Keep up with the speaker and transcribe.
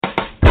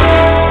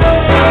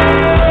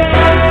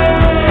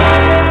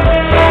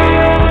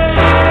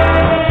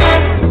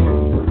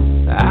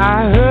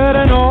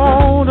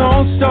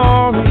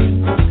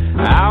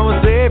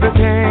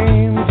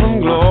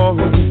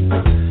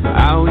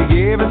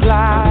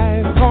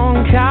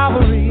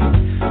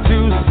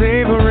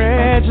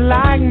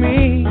like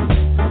me.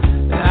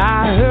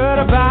 I heard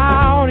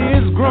about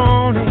his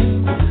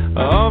groaning,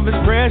 of his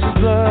precious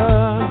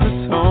blood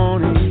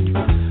atoning.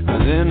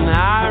 Then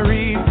I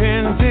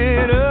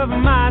repented of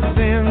my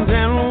sins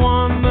and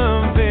won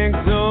the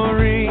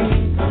victory.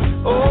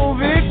 Oh,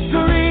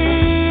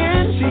 victory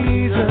in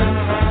Jesus,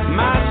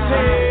 my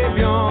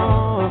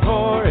Savior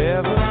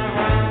forever.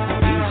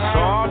 He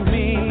sought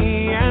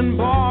me and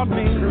bought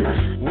me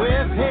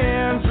with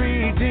his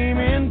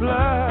redeeming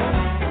blood.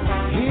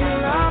 He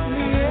loved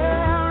me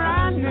ere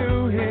I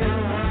knew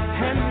him,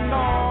 and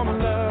all my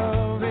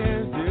love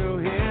is due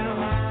him.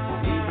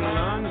 He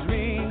plunged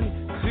me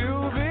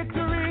to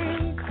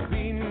victory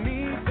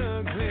beneath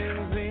the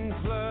cleansing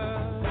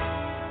flood.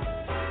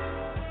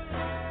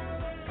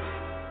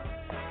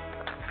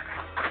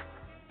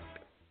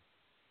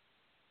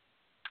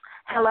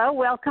 Hello,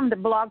 welcome to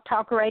Blog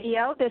Talk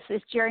Radio. This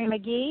is Jerry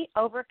McGee,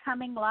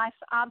 Overcoming Life's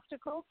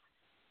Obstacles.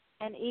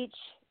 And each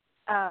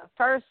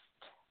first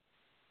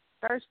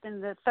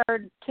and the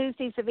third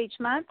Tuesdays of each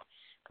month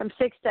from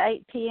 6 to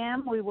 8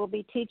 p.m., we will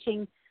be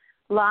teaching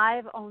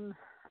live on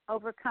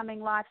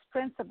overcoming life's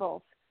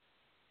principles.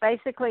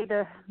 Basically,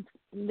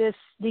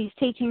 these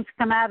teachings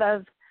come out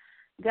of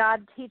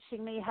God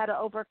teaching me how to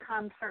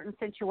overcome certain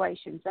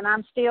situations, and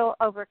I'm still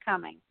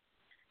overcoming.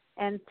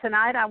 And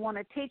tonight I want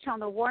to teach on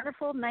the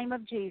wonderful name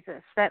of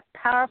Jesus, that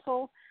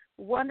powerful,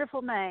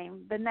 wonderful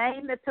name, the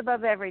name that's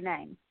above every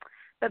name.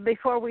 But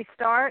before we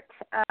start,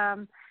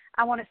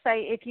 I want to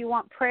say if you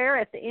want prayer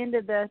at the end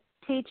of the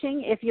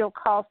teaching, if you'll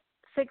call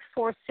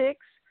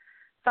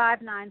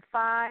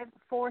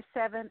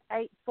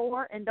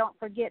 646-595-4784, and don't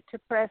forget to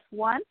press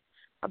 1.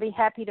 I'll be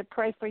happy to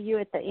pray for you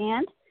at the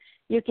end.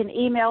 You can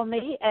email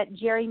me at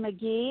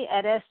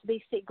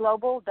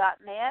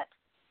jerrymcgee@sbcglobal.net.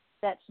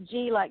 That's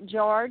G like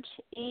George,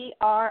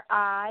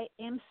 ERIMCGHEE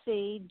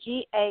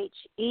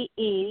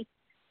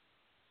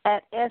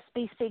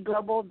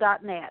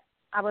 @sbcglobal.net.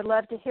 I would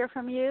love to hear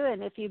from you,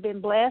 and if you've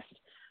been blessed,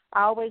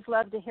 I always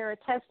love to hear a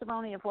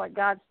testimony of what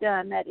God's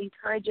done. That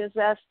encourages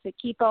us to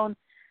keep on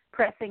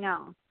pressing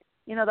on.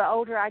 You know, the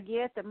older I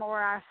get, the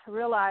more I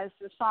realize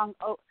the song,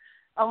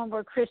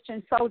 We're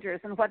Christian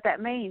Soldiers, and what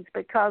that means,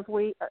 because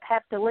we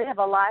have to live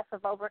a life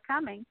of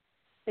overcoming,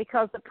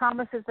 because the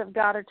promises of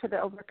God are to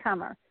the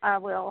overcomer. I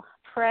will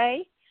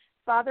pray.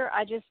 Father,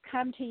 I just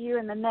come to you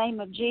in the name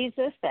of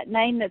Jesus, that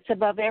name that's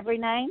above every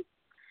name.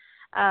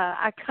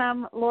 I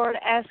come, Lord,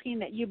 asking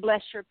that you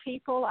bless your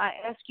people. I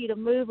ask you to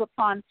move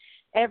upon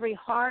every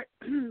heart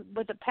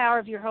with the power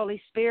of your Holy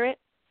Spirit.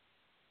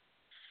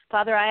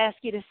 Father, I ask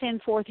you to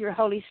send forth your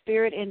Holy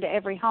Spirit into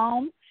every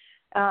home,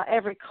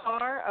 every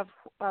car,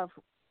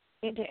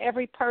 into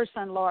every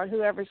person, Lord,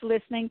 whoever's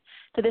listening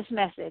to this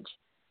message.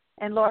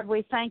 And, Lord,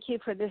 we thank you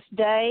for this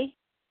day.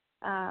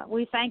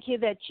 We thank you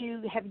that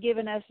you have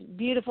given us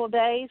beautiful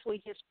days. We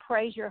just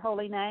praise your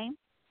holy name.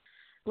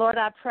 Lord,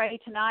 I pray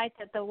tonight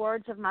that the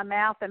words of my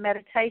mouth and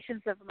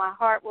meditations of my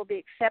heart will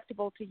be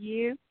acceptable to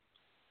you.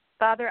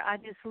 Father, I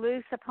just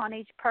loose upon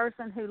each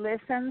person who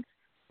listens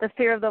the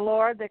fear of the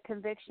Lord, the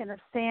conviction of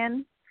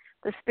sin,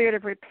 the spirit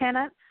of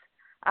repentance.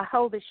 I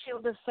hold the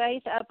shield of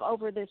faith up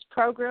over this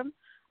program,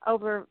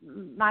 over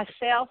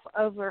myself,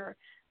 over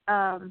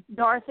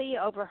Dorothy,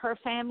 over her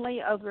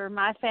family, over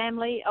my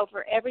family,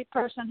 over every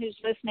person who's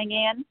listening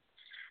in.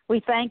 We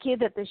thank you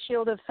that the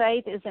shield of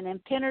faith is an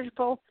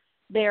impenetrable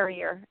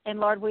barrier. And,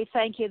 Lord, we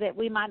thank you that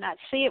we might not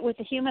see it with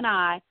the human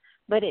eye,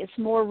 but it's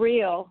more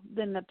real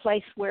than the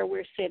place where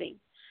we're sitting.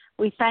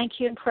 We thank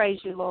you and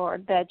praise you,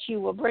 Lord, that you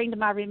will bring to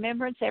my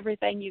remembrance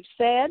everything you've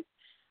said.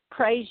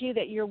 Praise you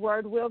that your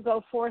word will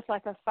go forth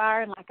like a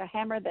fire and like a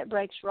hammer that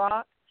breaks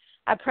rock.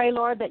 I pray,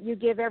 Lord, that you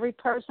give every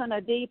person a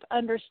deep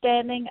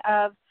understanding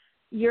of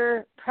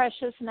your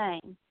precious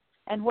name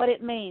and what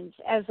it means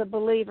as a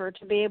believer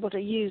to be able to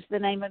use the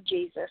name of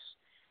Jesus.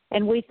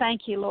 And we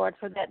thank you, Lord,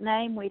 for that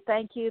name. We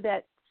thank you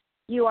that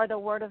you are the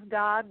Word of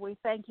God. We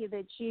thank you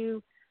that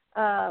you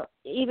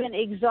even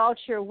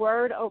exalt your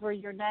word over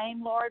your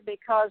name, Lord,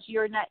 because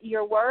your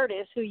word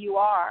is who you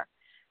are.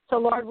 So,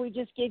 Lord, we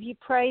just give you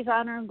praise,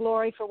 honor, and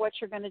glory for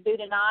what you're going to do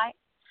tonight.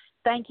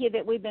 Thank you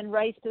that we've been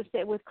raised to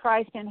sit with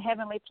Christ in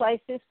heavenly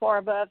places, far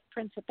above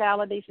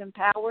principalities and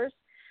powers,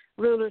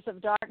 rulers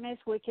of darkness,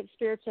 wicked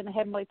spirits in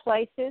heavenly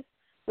places.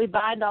 We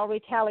bind all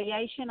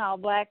retaliation, all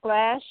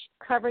backlash,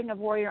 covering of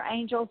warrior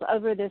angels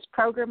over this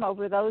program,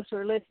 over those who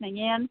are listening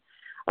in,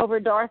 over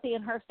Dorothy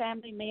and her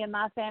family, me and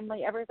my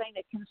family, everything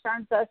that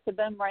concerns us to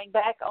boomerang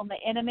back on the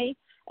enemy,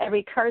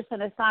 every curse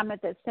and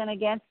assignment that's sent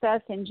against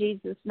us in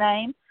Jesus'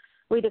 name.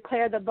 We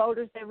declare the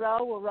boulders they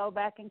roll will roll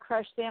back and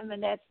crush them. The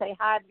nets they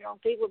hide, your own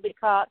feet will be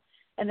caught,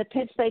 and the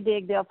pits they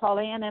dig, they'll fall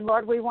in. And,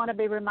 Lord, we want to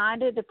be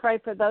reminded to pray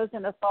for those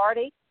in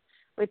authority.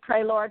 We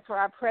pray, Lord, for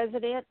our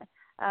president.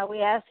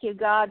 We ask you,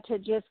 God, to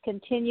just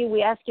continue.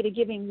 We ask you to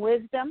give him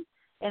wisdom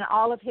in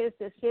all of his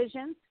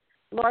decisions.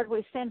 Lord,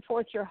 we send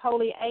forth your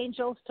holy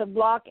angels to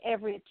block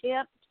every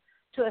attempt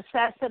to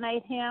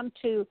assassinate him,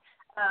 to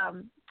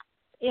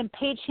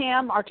impeach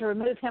him, or to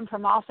remove him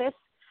from office.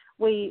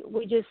 We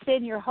just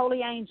send your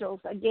holy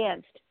angels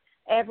against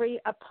every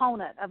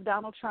opponent of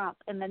Donald Trump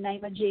in the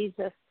name of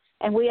Jesus.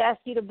 And we ask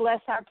you to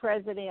bless our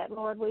president.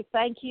 Lord, we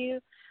thank you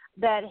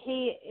that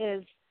he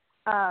is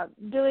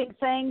doing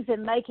things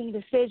and making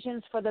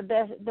decisions for the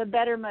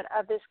betterment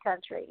of this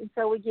country. And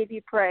so we give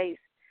you praise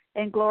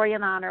and glory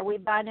and honor. We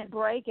bind and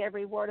break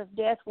every word of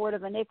death, word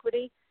of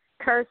iniquity,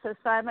 curse,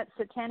 assignment,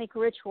 satanic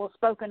ritual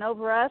spoken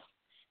over us,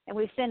 and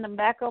we send them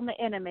back on the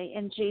enemy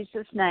in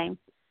Jesus' name.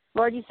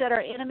 Lord, you said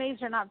our enemies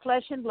are not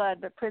flesh and blood,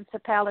 but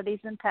principalities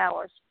and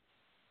powers.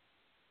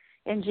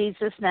 In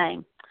Jesus'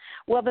 name.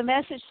 Well, the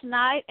message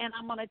tonight, and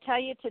I'm going to tell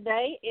you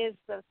today, is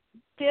the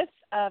 5th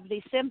of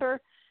December,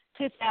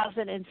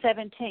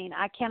 2017.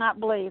 I cannot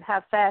believe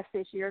how fast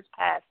this year's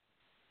passed.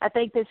 I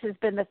think this has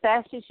been the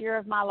fastest year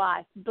of my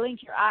life.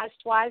 Blink your eyes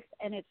twice,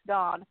 and it's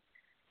gone.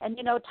 And,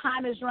 you know,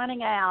 time is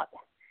running out.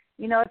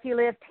 You know, if you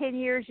live 10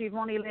 years, you've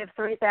only lived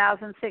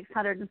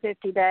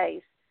 3,650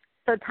 days.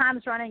 So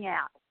time's running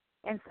out.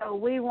 And so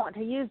we want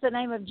to use the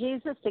name of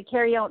Jesus to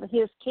carry on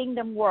his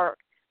kingdom work.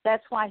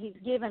 That's why he's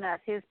given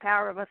us his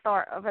power of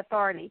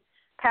authority,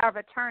 power of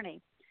attorney.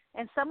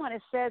 And someone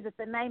has said that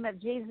the name of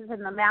Jesus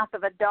in the mouth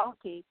of a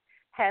donkey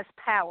has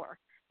power.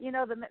 You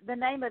know, the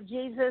name of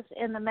Jesus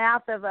in the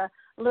mouth of a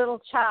little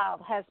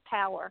child has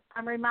power.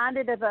 I'm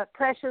reminded of a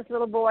precious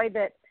little boy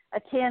that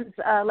attends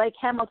Lake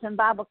Hamilton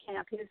Bible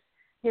Camp.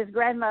 His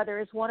grandmother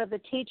is one of the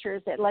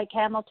teachers at Lake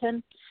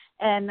Hamilton,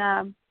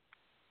 and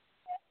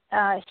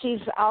she's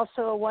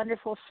also a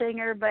wonderful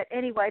singer. But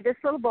anyway, this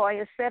little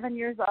boy is 7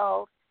 years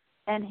old,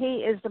 and he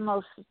is the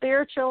most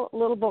spiritual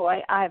little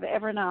boy I've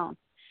ever known.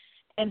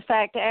 In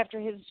fact, after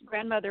his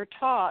grandmother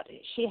taught,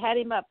 she had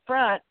him up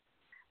front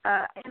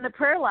in the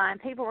prayer line.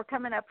 People were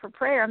coming up for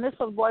prayer, and this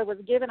little boy was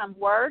giving them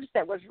words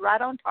that was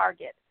right on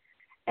target.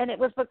 And it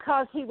was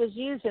because he was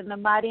using the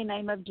mighty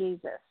name of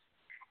Jesus.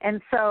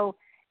 And so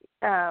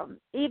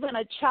even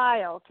a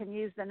child can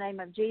use the name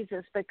of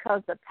Jesus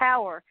because the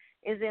power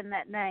is in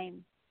that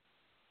name.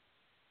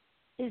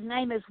 His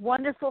name is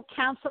Wonderful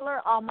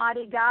Counselor,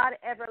 Almighty God,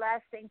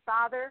 Everlasting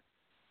Father,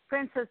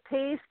 Prince of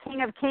Peace,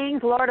 King of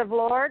Kings, Lord of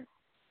Lords,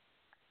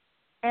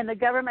 and the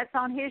government's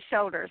on his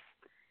shoulders.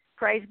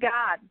 Praise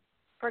God.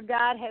 For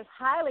God has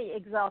highly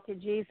exalted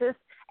Jesus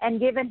and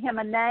given him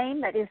a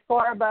name that is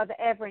far above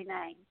every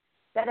name,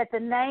 that at the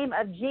name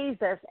of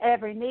Jesus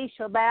every knee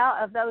shall bow,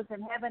 of those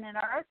in heaven and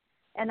earth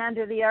and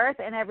under the earth,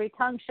 and every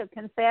tongue shall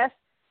confess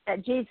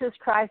that Jesus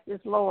Christ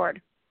is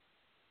Lord.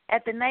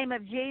 At the name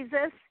of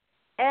Jesus,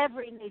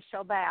 every knee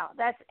shall bow.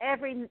 That's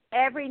every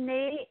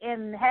knee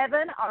in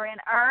heaven or in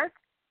earth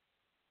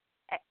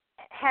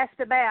has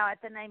to bow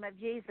at the name of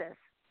Jesus.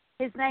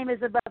 His name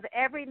is above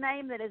every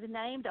name that is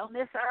named on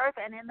this earth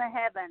and in the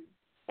heaven.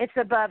 It's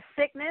above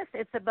sickness.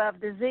 It's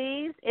above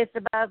disease. It's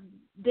above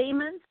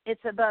demons.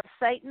 It's above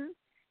Satan.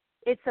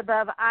 It's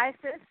above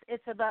ISIS.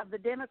 It's above the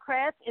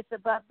Democrats. It's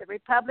above the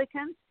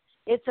Republicans.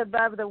 It's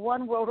above the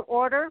one world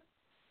order.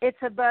 It's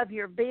above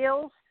your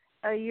bills,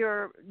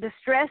 your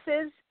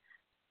distresses,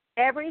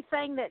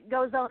 everything that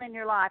goes on in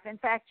your life. In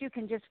fact, you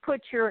can just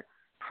put your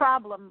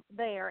problem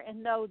there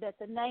and know that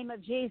the name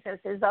of Jesus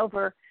is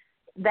over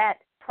that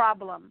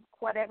problem,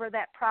 whatever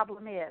that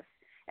problem is.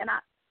 And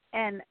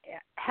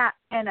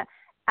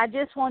I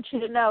just want you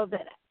to know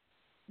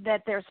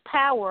that there's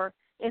power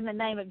in the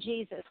name of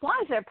Jesus. Why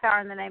is there power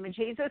in the name of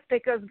Jesus?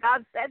 Because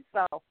God said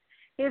so.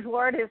 His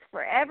word is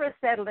forever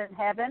settled in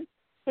heaven.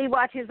 He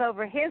watches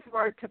over his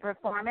word to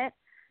perform it.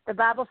 The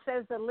Bible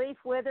says the leaf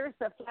withers,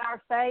 the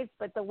flower fades,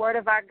 but the word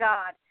of our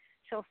God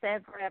shall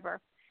stand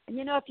forever. And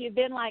you know, if you've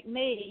been like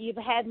me,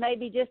 you've had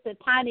maybe just a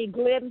tiny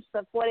glimpse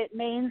of what it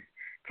means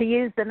to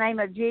use the name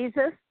of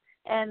Jesus.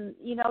 And,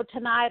 you know,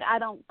 tonight I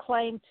don't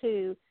claim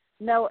to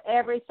know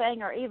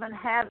everything or even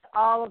have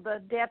all of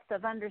the depth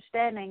of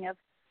understanding of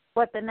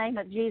what the name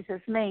of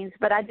Jesus means,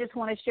 but I just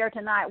want to share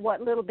tonight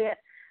what little bit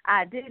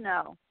I do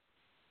know.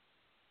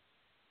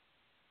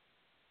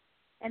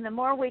 And the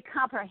more we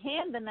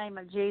comprehend the name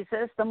of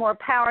Jesus, the more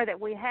power that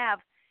we have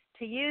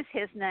to use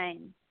his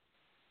name.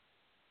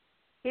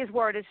 His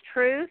word is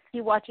truth. He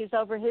watches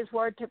over his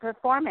word to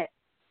perform it.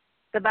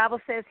 The Bible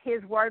says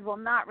his word will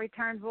not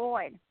return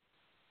void.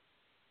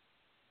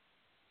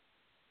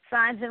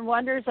 Signs and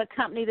wonders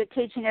accompany the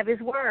teaching of his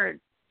word.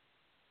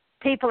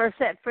 People are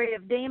set free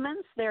of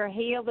demons. They're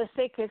healed. The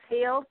sick is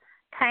healed.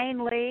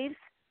 Pain leaves.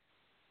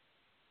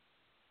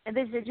 And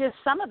these are just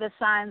some of the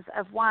signs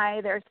of why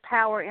there's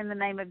power in the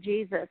name of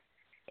Jesus.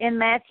 In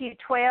Matthew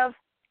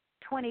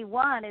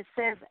 12:21, it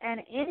says,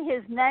 and in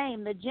his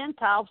name the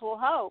Gentiles will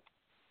hope.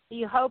 Do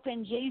you hope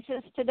in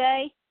Jesus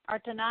today or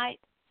tonight?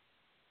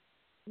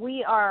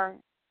 We are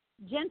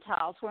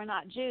Gentiles. We're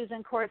not Jews. And,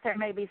 of course, there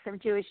may be some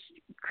Jewish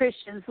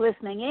Christians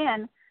listening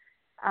in,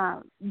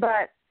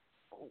 but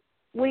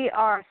we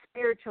are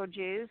spiritual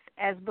Jews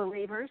as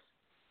believers.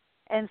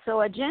 And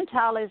so a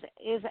Gentile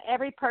is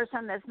every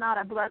person that's not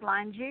a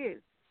bloodline Jew.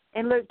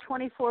 In Luke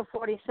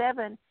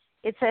 24:47,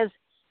 it says,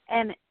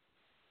 and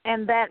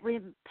that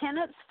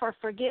repentance for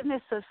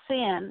forgiveness of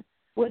sin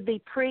would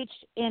be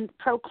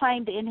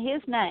proclaimed in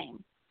his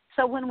name.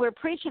 So when we're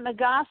preaching the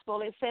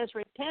gospel, it says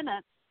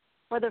repentance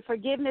for the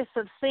forgiveness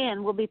of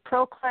sin will be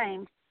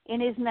proclaimed in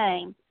his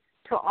name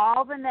to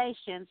all the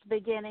nations,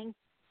 beginning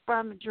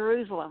from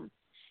Jerusalem.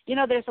 You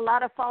know, there's a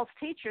lot of false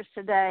teachers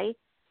today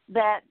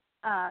that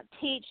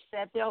teach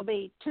that there'll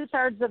be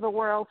 2/3 of the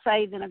world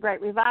saved in a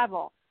great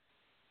revival.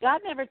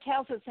 God never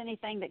tells us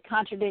anything that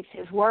contradicts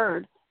his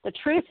word. The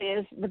truth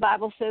is, the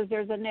Bible says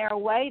there's a narrow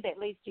way that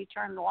leads to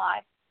eternal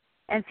life,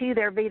 and few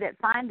there be that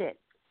find it.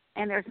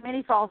 And there's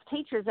many false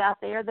teachers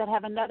out there that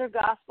have another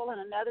gospel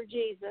and another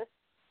Jesus.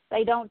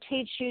 They don't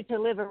teach you to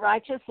live a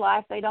righteous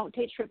life. They don't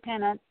teach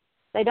repentance.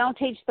 They don't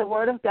teach the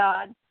word of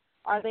God,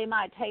 or they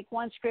might take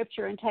one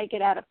scripture and take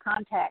it out of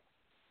context.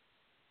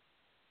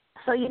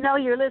 So you know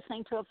you're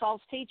listening to a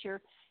false teacher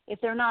if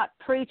they're not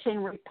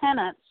preaching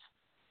repentance,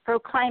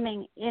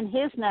 proclaiming in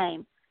his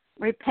name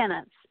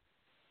repentance.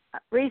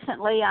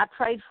 Recently, I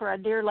prayed for a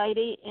dear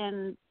lady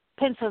in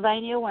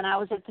Pennsylvania when I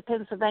was at the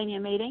Pennsylvania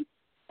meeting,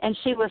 and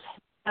she was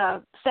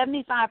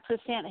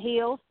 75%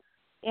 healed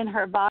in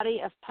her body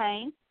of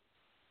pain.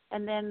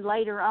 And then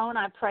later on,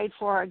 I prayed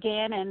for her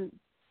again, and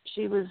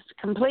she was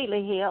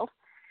completely healed.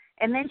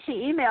 And then she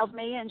emailed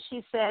me, and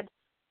she said,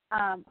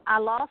 I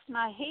lost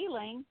my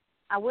healing.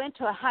 I went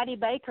to a Heidi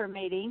Baker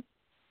meeting,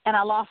 and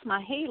I lost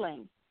my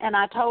healing. And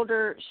I told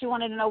her she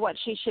wanted to know what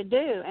she should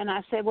do. And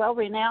I said, well,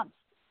 renounce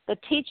the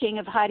teaching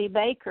of Heidi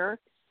Baker,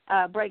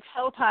 break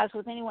soul ties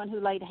with anyone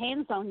who laid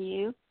hands on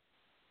you,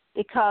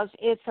 because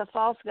it's a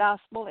false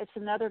gospel, it's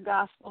another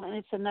gospel, and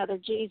it's another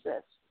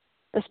Jesus.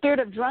 The spirit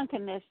of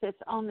drunkenness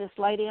that's on this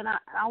lady, and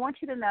I want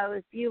you to know,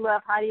 if you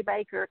love Heidi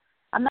Baker,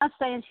 I'm not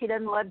saying she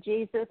doesn't love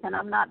Jesus, and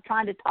I'm not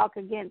trying to talk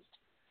against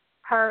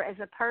her as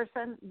a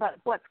person, but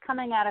what's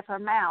coming out of her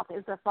mouth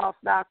is a false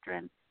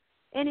doctrine.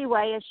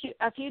 Anyway,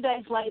 a few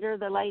days later,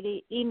 the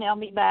lady emailed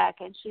me back,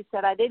 and she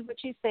said, I did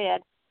what you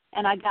said,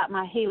 and I got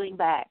my healing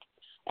back.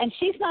 And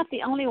she's not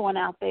the only one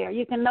out there.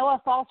 You can know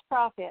a false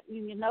prophet.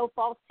 You can know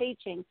false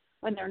teaching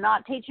when they're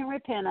not teaching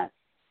repentance.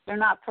 They're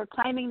not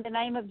proclaiming the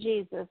name of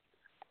Jesus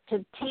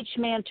to teach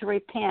men to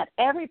repent.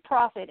 Every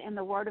prophet in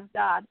the Word of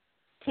God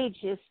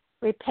teaches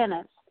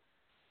repentance,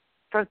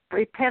 for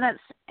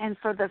repentance and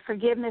for the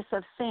forgiveness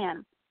of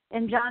sin.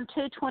 In John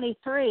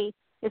 2:23,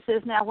 it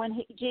says, now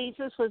when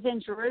Jesus was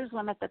in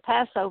Jerusalem at the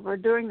Passover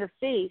during the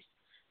feast,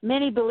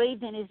 many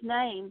believed in his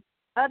name,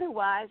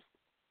 otherwise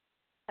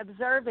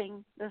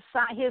observing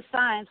his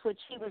signs which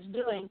he was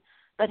doing,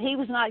 but he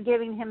was not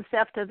giving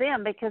himself to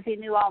them because he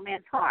knew all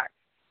men's hearts.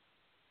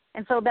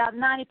 And so about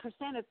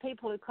 90% of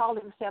people who called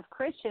themselves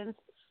Christians,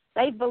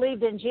 they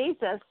believed in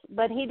Jesus,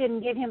 but he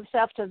didn't give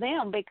himself to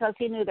them because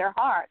he knew their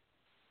heart.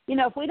 You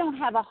know, if we don't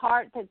have a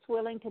heart that's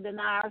willing to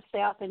deny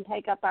ourselves and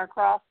take up our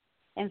cross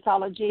and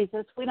follow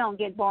Jesus, we don't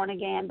get born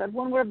again. But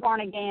when we're born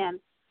again,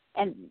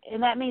 and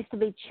that means to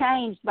be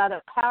changed by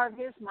the power of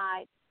his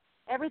might,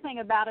 everything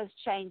about us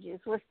changes.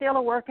 We're still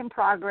a work in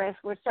progress.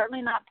 We're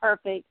certainly not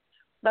perfect,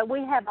 but we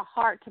have a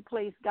heart to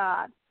please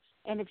God.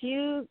 And if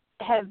you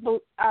have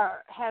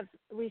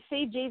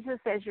received Jesus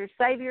as your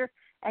Savior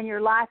and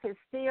your life is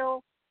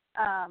still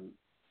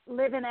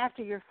living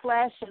after your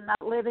flesh and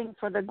not living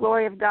for the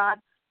glory of God,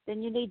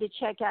 then you need to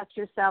check out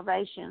your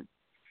salvation.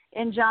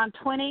 In John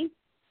 20,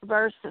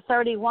 verse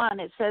 31,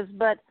 it says,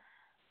 But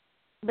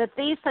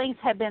these things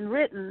have been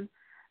written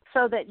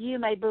so that you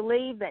may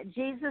believe that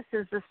Jesus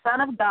is the Son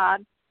of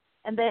God,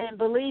 and that in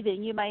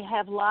believing you may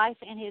have life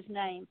in his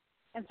name.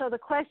 And so the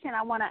question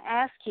I want to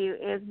ask you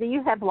is, do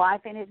you have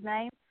life in his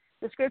name?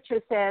 The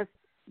scripture says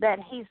that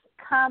he's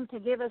come to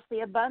give us the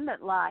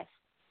abundant life.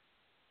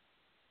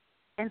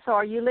 And so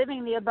are you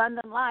living the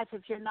abundant life?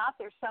 If you're not,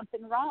 there's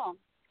something wrong.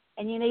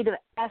 And you need to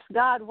ask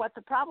God what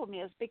the problem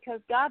is, because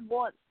God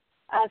wants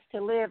us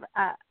to live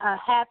a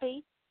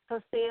happy,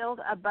 fulfilled,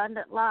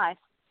 abundant life.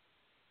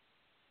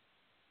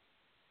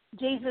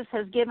 Jesus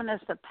has given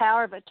us the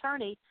power of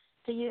attorney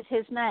to use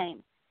his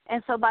name.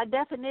 And so by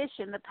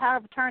definition, the power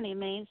of attorney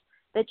means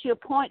that you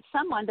appoint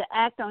someone to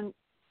act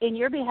in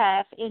your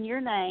behalf, in your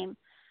name,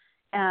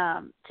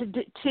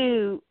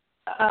 to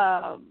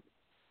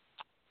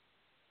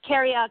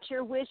carry out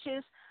your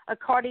wishes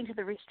according to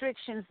the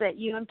restrictions that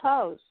you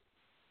impose.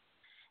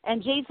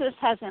 And Jesus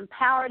has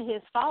empowered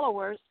his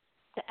followers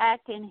to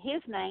act in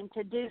his name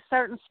to do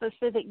certain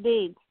specific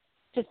deeds,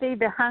 to feed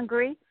the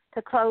hungry,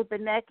 to clothe the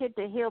naked,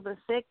 to heal the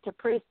sick, to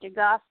preach the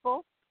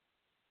gospel,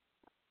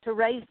 to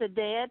raise the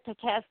dead, to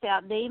cast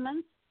out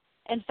demons.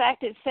 In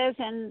fact, it says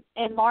in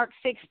Mark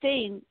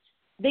 16,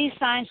 these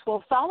signs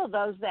will follow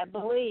those that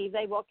believe.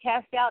 They will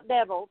cast out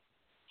devils,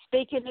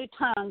 speak in new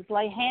tongues,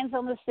 lay hands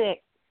on the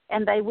sick,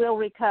 and they will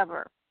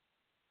recover.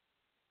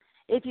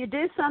 If you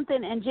do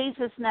something in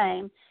Jesus'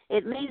 name,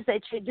 it means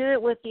that you do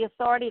it with the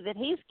authority that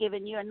he's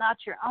given you and not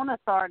your own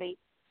authority,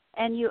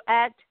 and you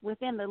act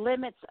within the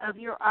limits of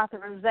your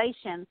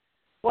authorization,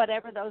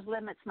 whatever those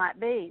limits might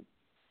be.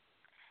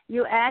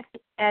 You act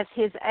as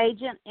his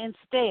agent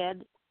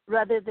instead,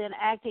 rather than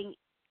acting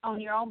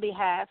on your own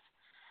behalf.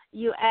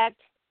 You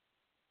act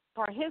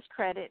for his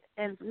credit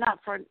and not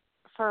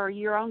for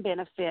your own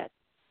benefit.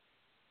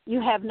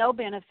 You have no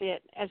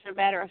benefit, as a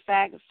matter of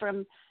fact,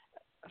 from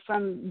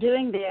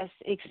doing this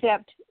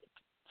except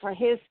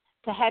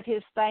to have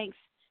his thanks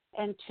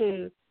and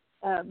to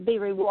be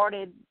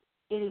rewarded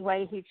any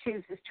way he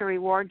chooses to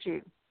reward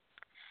you.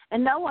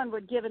 And no one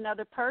would give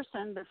another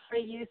person the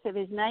free use of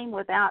his name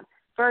without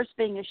first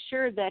being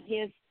assured that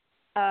his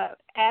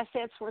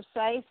assets were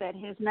safe, that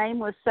his name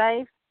was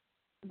safe,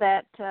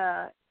 that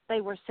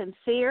they were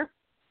sincere,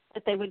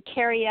 that they would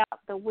carry out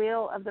the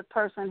will of the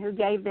person who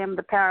gave them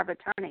the power of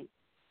attorney.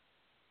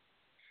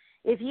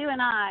 If you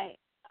and I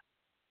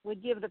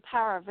would give the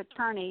power of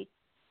attorney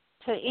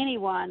to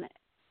anyone,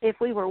 if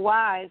we were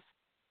wise,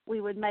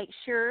 we would make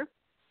sure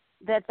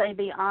that they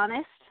be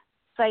honest,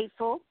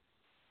 faithful,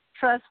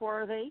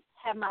 trustworthy,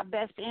 have my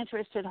best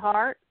interest at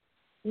heart,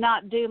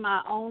 not do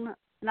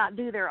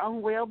their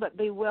own will, but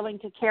be willing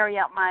to carry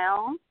out my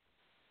own,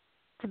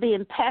 to be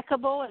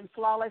impeccable and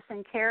flawless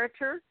in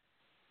character,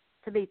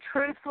 to be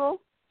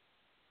truthful,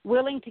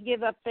 willing to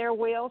give up their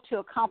will to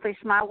accomplish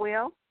my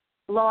will,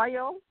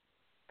 loyal,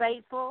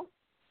 faithful.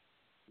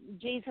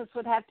 Jesus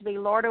would have to be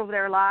Lord over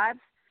their lives.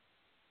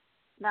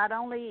 Not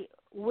only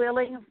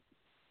willing,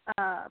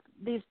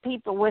 these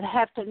people would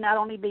have to not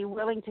only be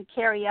willing to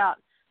carry out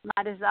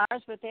my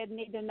desires, but they'd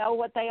need to know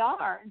what they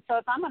are. And so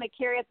if I'm going to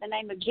carry out the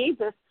name of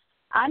Jesus,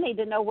 I need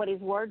to know what his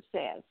word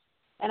says.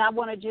 And I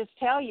want to just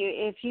tell you,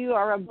 if you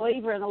are a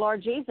believer in the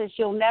Lord Jesus,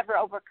 you'll never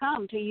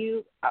overcome till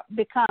you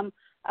become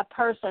a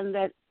person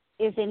that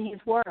is in his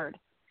word.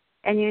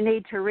 And you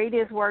need to read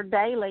his word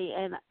daily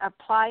and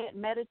apply it,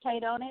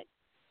 meditate on it,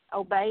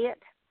 obey it.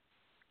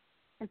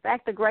 In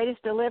fact, the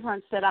greatest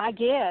deliverance that I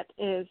get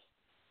is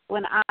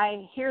when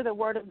I hear the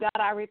word of God,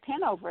 I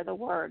repent over the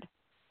word.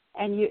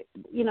 And,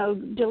 you know,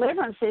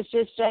 deliverance is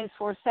just James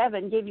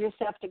 4:7, give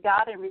yourself to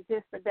God and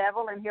resist the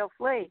devil and he'll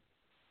flee.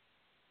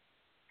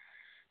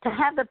 To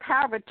have the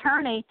power of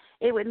attorney,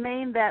 it would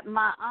mean that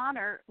my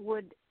honor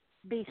would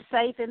be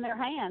safe in their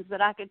hands,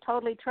 that I could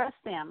totally trust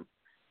them.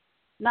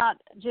 Not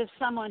just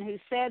someone who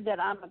said that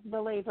I'm a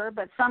believer,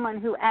 but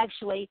someone who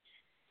actually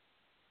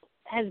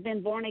has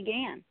been born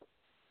again.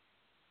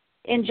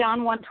 In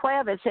John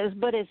 1:12, it says,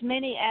 but as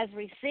many as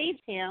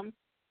received him,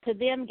 to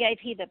them gave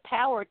he the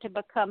power to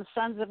become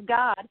sons of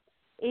God,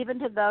 even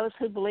to those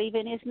who believe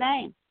in his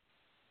name.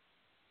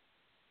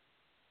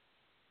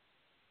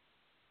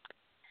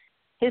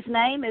 His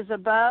name is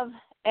above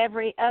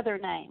every other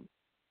name.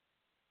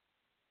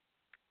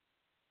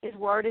 His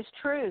word is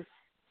truth.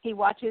 He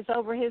watches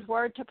over his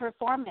word to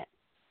perform it.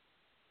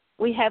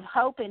 We have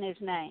hope in his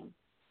name.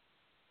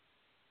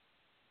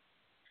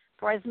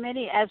 For as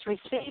many as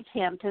received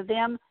him, to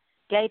them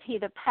gave he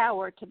the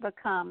power to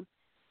become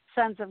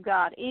sons of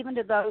God, even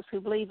to those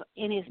who believe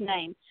in his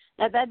name.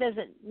 Now, that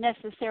doesn't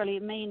necessarily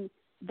mean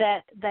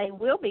that they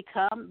will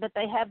become, but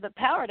they have the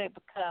power to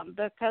become,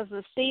 because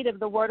the seed of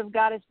the word of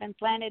God has been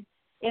planted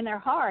in their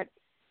heart,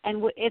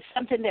 and it's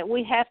something that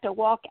we have to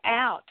walk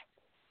out.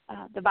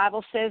 The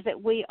Bible says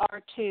that we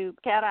are to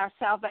count our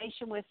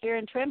salvation with fear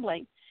and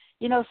trembling.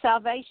 You know,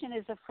 salvation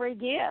is a free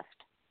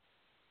gift,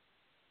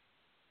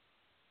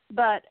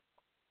 but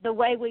the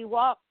way we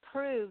walk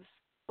proves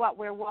what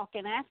we're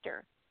walking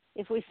after.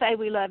 If we say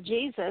we love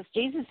Jesus,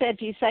 Jesus said,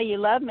 if you say you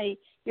love me,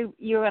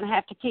 you're going to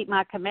have to keep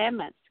my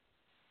commandments.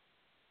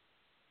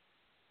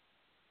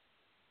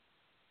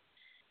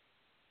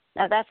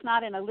 Now, that's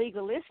not in a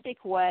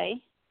legalistic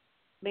way,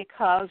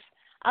 because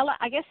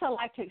I guess I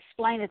like to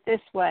explain it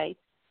this way.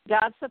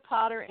 God's the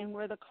potter and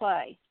we're the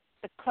clay.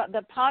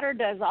 The potter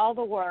does all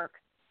the work.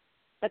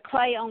 The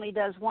clay only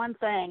does one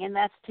thing, and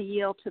that's to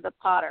yield to the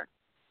potter.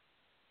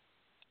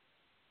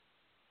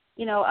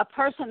 You know, a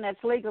person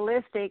that's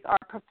legalistic or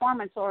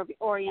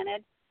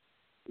performance-oriented,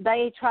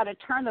 they try to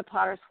turn the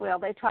potter's wheel.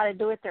 They try to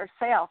do it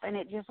themselves, and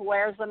it just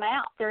wears them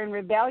out. They're in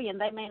rebellion.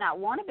 They may not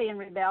want to be in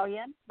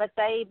rebellion, but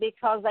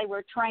because they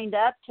were trained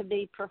up to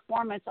be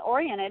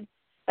performance-oriented,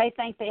 they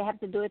think they have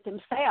to do it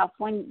themselves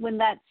when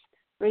that's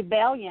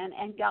rebellion,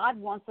 and God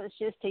wants us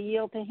just to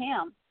yield to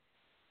him,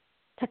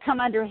 to come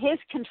under his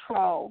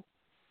control.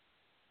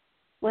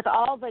 With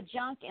all the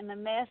junk and the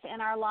mess in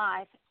our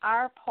life,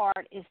 our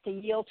part is to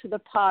yield to the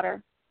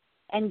potter,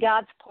 and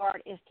God's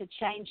part is to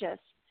change us.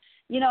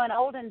 You know, in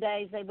olden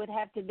days, they would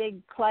have to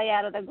dig clay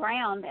out of the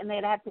ground, and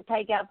they'd have to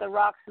take out the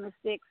rocks and the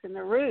sticks and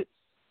the roots.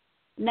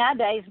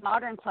 Nowadays,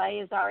 modern clay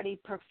is already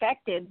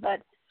perfected,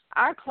 but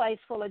our clay is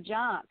full of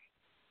junk.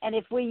 And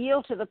if we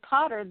yield to the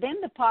potter, then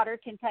the potter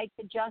can take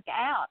the junk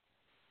out.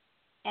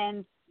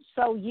 And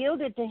so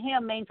yielded to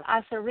him means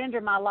I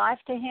surrender my life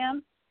to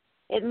him.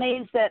 It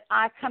means that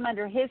I come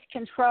under his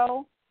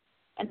control,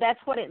 and that's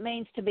what it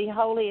means to be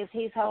holy as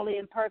he's holy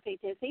and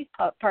perfect as he's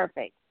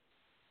perfect.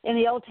 In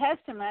the Old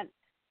Testament,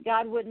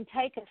 God wouldn't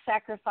take a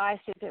sacrifice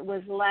if it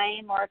was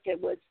lame or if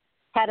it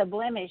had a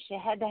blemish.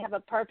 It had to have a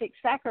perfect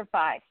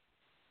sacrifice.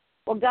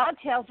 Well, God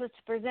tells us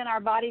to present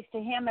our bodies to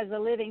him as a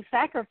living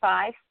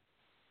sacrifice.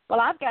 Well,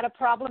 I've got a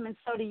problem, and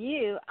so do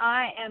you.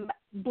 I am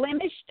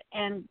blemished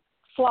and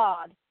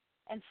flawed,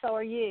 and so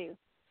are you.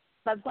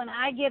 But when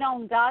I get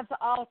on God's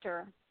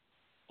altar,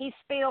 he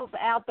spills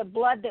out the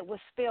blood that was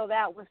spilled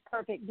out was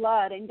perfect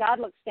blood, and God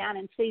looks down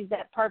and sees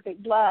that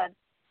perfect blood.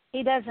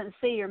 He doesn't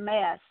see your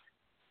mess.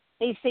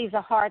 He sees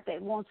a heart that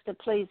wants to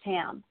please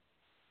him.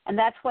 And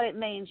that's what it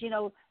means.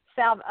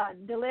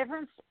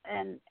 Deliverance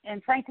and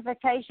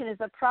sanctification is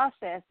a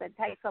process that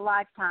takes a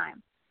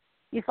lifetime.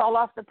 You fall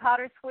off the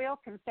potter's wheel,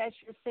 confess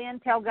your sin,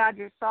 tell God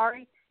you're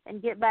sorry,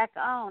 and get back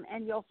on,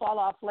 and you'll fall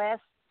off less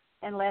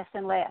and less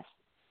and less.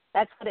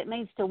 That's what it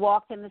means to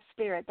walk in the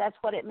Spirit. That's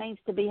what it means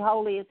to be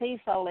holy as he's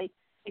holy,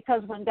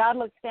 because when God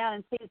looks down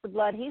and sees the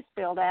blood he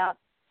spilled out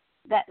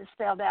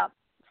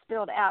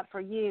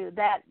for you,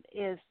 that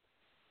is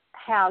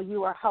how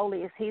you are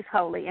holy as he's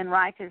holy and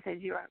righteous as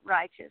you are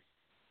righteous.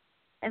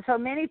 And so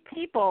many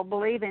people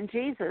believe in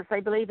Jesus. They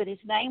believe in his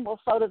name. Well,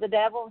 so does the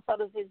devil and so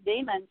does his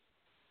demons.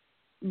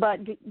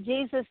 But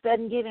Jesus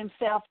doesn't give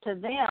himself to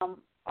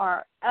them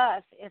or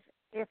us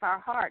if our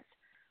hearts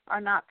are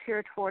not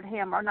pure toward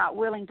him, or not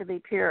willing to be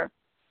pure.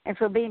 And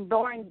so being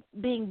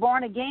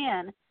born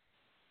again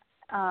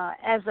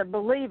as a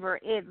believer,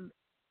 it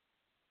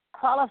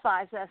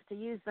qualifies us to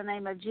use the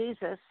name of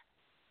Jesus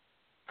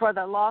for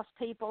the lost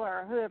people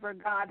or whoever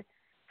God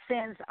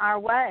sends our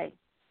way.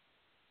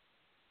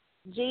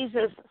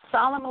 Jesus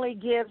solemnly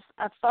gives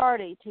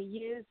authority to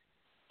use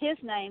his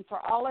name for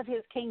all of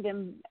his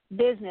kingdom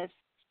business,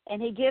 and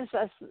he gives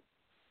us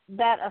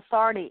that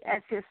authority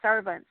as his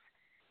servants.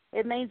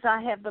 It means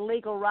I have the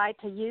legal right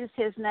to use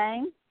his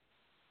name.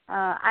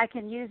 I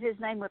can use his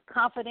name with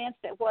confidence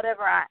that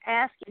whatever I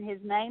ask in his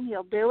name,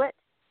 he'll do it.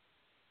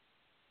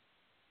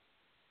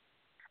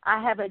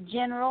 I have a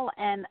general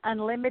and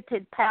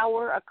unlimited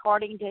power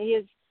according to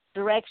his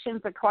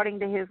directions, according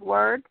to his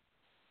word.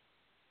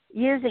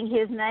 Using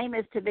his name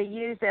is to be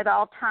used at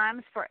all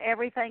times for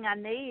everything I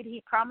need.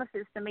 He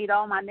promises to meet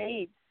all my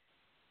needs.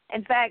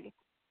 In fact,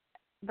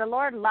 the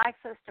Lord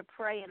likes us to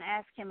pray and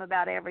ask him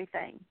about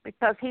everything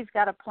because he's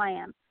got a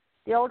plan.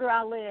 The older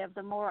I live,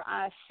 the more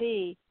I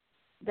see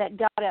that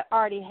God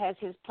already has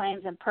his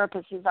plans and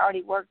purposes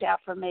already worked out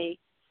for me,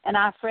 and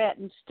I fret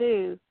and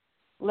stew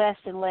less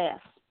and less.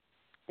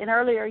 In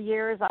earlier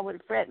years, I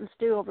would fret and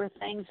stew over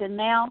things, and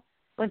now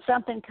when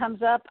something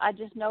comes up, I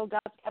just know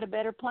God's got a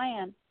better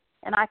plan,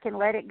 and I can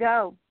let it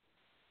go.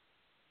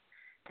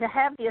 To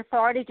have the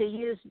authority to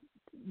use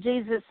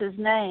Jesus'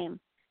 name,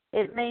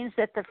 it means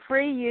that the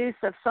free use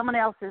of someone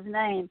else's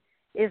name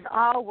is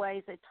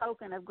always a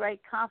token of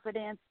great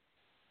confidence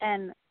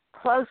and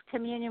close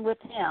communion with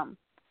him.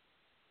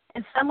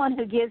 And someone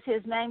who gives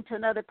his name to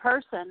another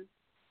person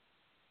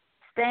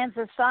stands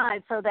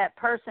aside so that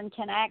person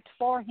can act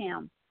for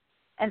him.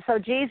 And so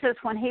Jesus,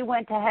 when he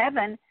went to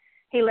heaven,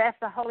 he left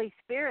the Holy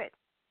Spirit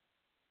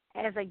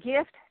as a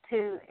gift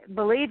to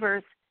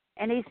believers,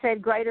 and he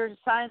said, greater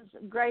signs,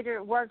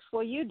 greater works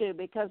will you do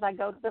because I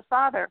go to the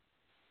Father.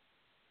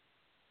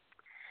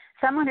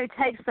 Someone who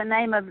takes the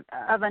name of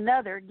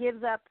another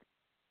gives up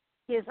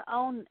his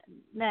own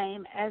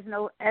name as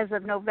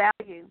of no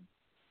value.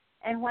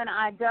 And when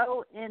I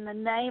go in the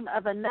name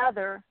of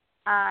another,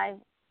 I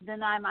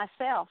deny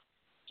myself.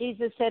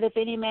 Jesus said, if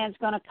any man's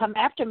going to come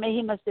after me,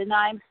 he must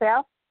deny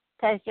himself,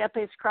 take up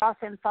his cross,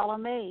 and follow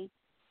me.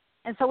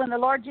 And so when the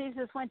Lord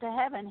Jesus went to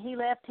heaven, he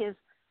left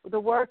the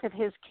work of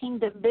his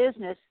kingdom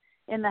business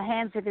in the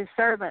hands of his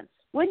servants.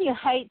 Wouldn't you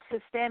hate to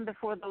stand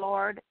before the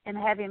Lord and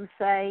have him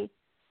say,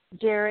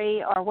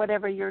 Jerry, or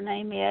whatever your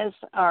name is,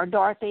 or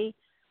Dorothy,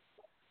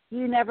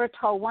 you never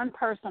told one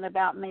person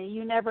about me.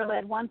 You never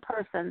led one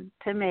person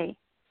to me.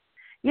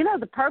 You know,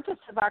 the purpose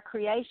of our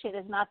creation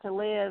is not to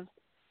live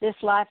this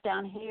life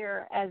down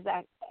here as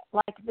that,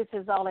 like this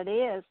is all it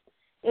is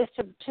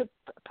to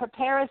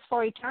prepare us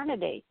for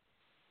eternity.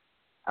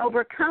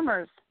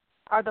 Overcomers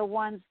are the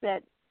ones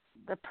that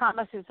the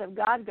promises of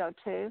God go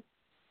to.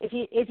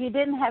 If you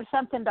didn't have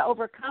something to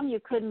overcome, you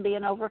couldn't be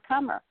an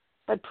overcomer.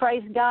 But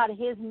praise God,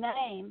 his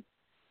name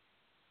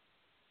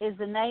is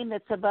the name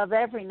that's above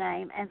every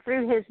name. And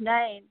through his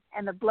name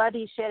and the blood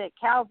he shed at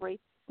Calvary,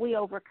 we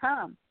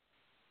overcome.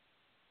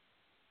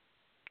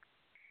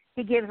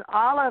 He gives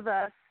all of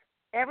us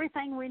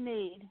everything we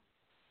need,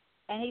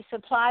 and he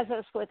supplies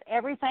us with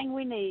everything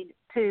we need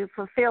to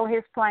fulfill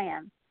his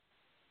plan.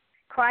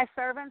 Christ's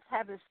servants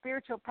have the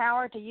spiritual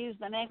power to use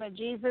the name of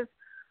Jesus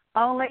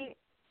only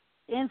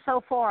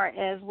insofar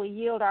as we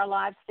yield our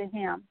lives to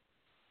him.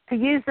 To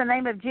use the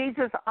name of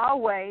Jesus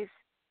always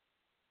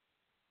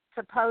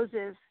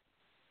supposes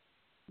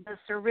the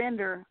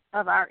surrender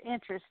of our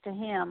interest to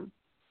him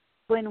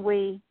when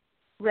we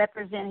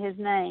represent his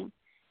name.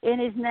 In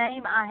his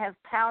name, I have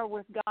power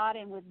with God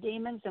and with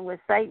demons and with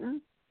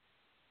Satan,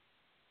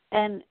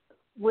 and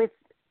with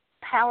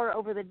power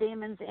over the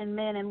demons in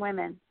men and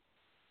women.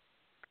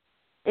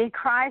 In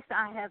Christ,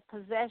 I have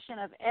possession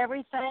of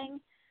everything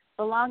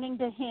belonging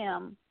to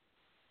him.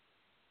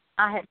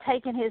 I have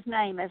taken his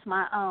name as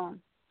my own.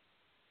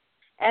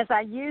 As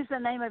I use the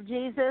name of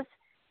Jesus,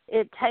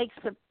 it takes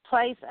the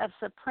place of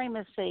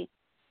supremacy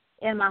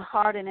in my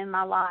heart and in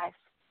my life.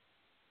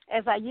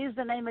 As I use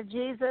the name of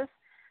Jesus,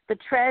 the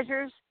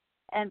treasures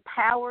and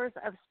powers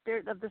of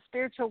the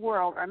spiritual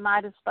world are at my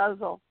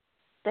disposal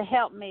to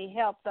help me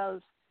help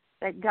those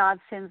that God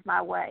sends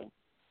my way.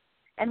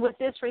 And with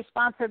this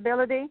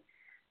responsibility,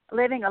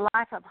 living a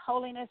life of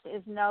holiness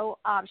is no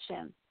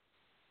option.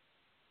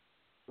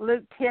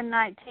 Luke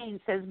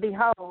 10:19 says,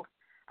 "Behold,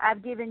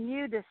 I've given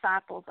you,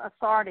 disciples,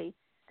 authority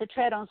to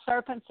tread on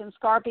serpents and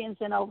scorpions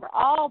and over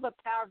all the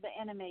power of the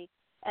enemy,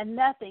 and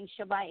nothing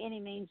shall by any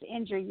means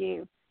injure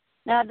you."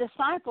 Now, a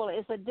disciple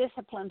is a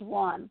disciplined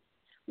one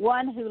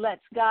who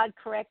lets God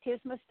correct his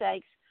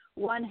mistakes,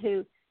 one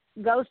who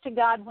goes to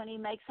God when he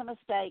makes a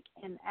mistake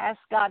and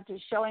asks God to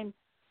show him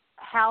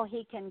how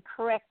he can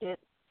correct it.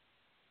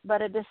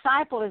 But a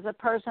disciple is a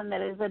person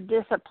that is a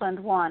disciplined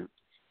one.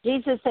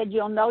 Jesus said,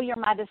 "You'll know you're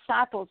my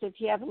disciples if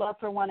you have love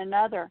for one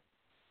another."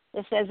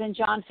 It says in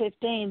John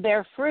 15,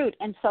 "Bear fruit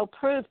and so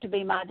prove to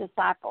be my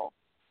disciple."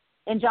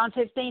 In John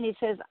 15, he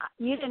says,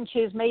 "You didn't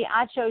choose me.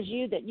 I chose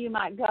you that you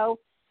might go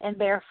and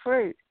bear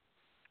fruit."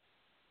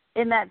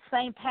 In that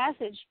same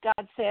passage,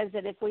 God says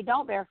that if we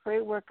don't bear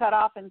fruit, we're cut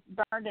off and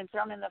burned and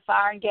thrown in the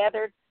fire and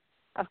gathered,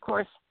 of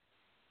course,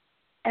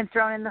 and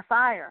thrown in the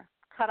fire,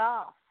 cut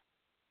off.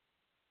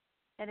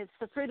 And it's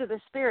the fruit of the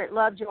Spirit: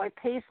 love, joy,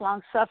 peace,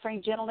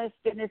 long-suffering, gentleness,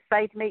 goodness,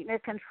 faith,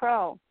 meekness,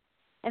 control.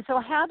 And so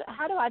how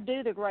do I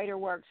do the greater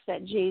works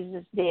that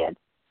Jesus did?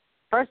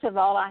 First of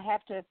all, I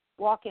have to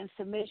walk in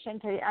submission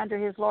under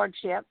his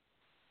lordship.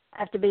 I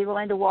have to be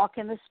willing to walk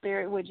in the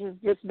Spirit, which is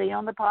just be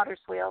on the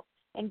potter's wheel.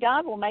 And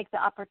God will make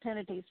the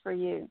opportunities for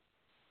you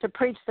to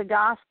preach the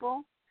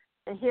gospel,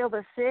 to heal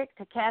the sick,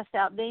 to cast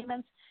out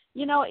demons.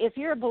 You know, if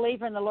you're a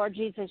believer in the Lord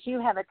Jesus, you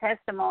have a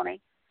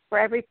testimony for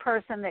every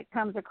person that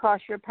comes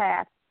across your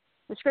path.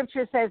 The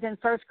scripture says in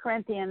 1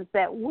 Corinthians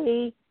that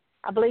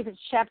I believe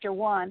it's chapter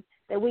 1,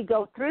 that we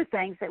go through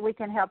things that we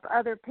can help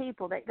other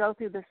people that go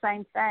through the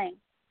same thing.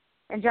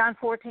 In John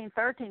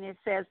 14:13 it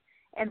says,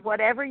 "And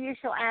whatever you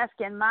shall ask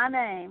in my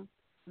name,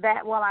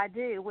 that will I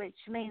do,"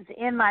 which means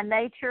in my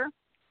nature.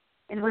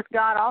 And with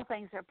God, all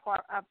things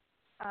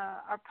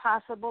are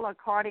possible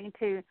according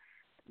to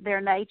their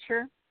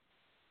nature.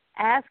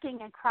 Asking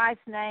in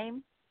Christ's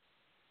name,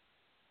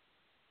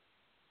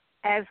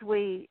 as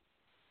we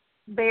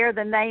bear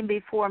the name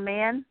before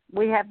men,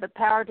 we have the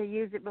power to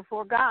use it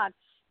before God.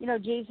 You know,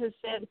 Jesus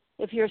said,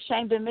 "If you're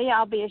ashamed of me,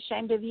 I'll be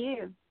ashamed of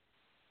you."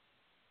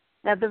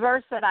 Now, the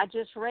verse that I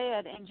just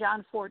read in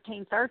John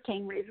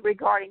 14:13 is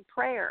regarding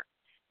prayer.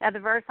 Now, the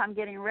verse I'm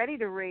getting ready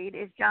to read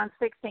is John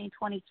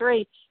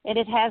 16:23, and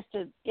it has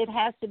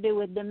to do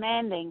with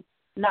demanding,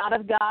 not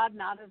of God,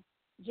 not of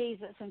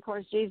Jesus. And of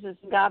course, Jesus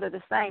and God are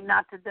the same.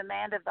 Not to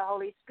demand of the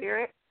Holy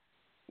Spirit.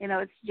 You know,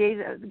 it's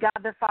Jesus, God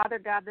the Father,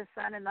 God the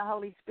Son, and the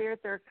Holy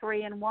Spirit. They're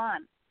three in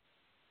one.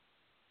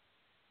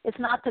 It's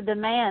not to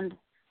demand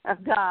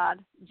of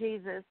God,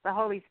 Jesus, the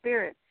Holy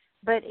Spirit,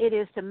 but it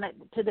is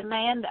to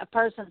demand a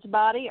person's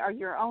body or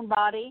your own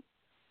body,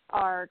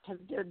 or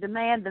to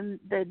demand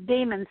the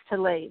demons to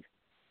leave.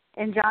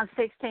 In John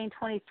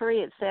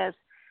 16:23 it says,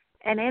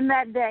 "And in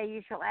that day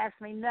you shall ask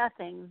me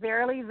nothing.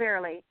 Verily,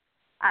 verily,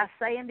 I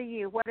say unto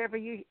you, whatever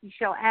you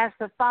shall ask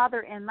the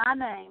Father in my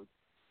name,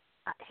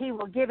 he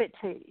will give it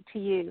to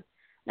you."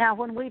 Now,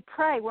 when we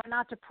pray, we're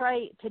not to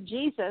pray to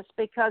Jesus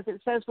because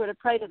it says we're to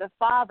pray to the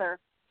Father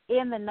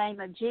in the name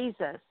of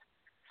Jesus.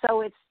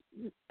 So it's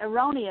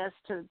erroneous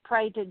to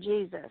pray to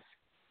Jesus.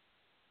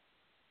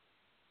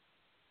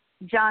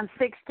 John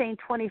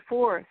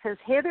 16:24 says,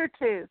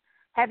 "Hitherto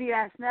have you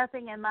asked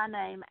nothing in my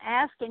name.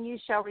 Ask and you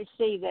shall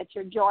receive, that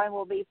your joy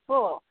will be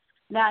full."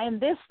 Now, in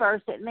this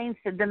verse, it means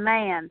to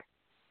demand.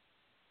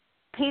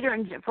 Peter,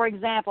 and for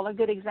example, a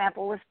good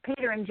example was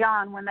Peter and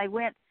John when they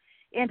went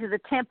into the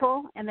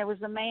temple, and there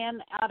was a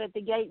man out at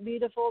the gate,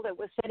 beautiful, that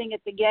was sitting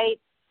at the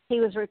gate. He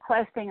was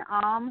requesting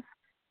alms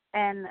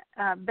and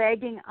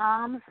begging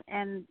alms,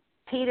 and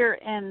Peter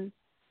and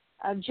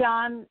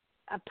John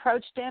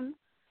approached him,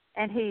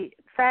 and he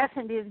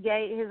fastened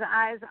his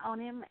eyes on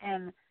him,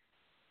 and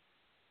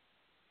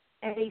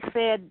he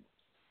said,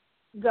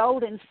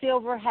 "Gold and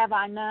silver have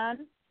I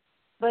none,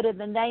 but in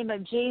the name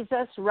of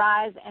Jesus,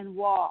 rise and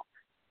walk."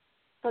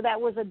 So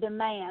that was a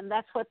demand.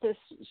 That's what this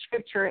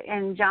scripture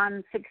in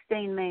John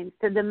 16 means,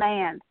 to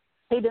demand.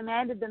 He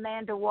demanded the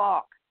man to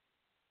walk.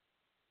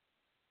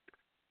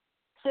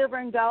 Silver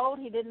and gold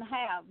he didn't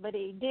have, but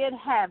he did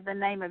have the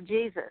name of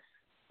Jesus,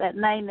 that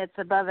name that's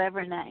above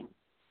every name.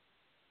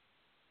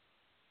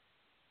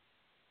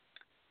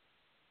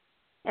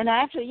 And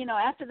after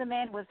the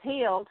man was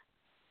healed,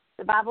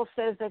 the Bible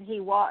says that he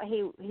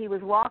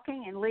was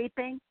walking and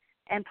leaping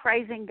and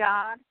praising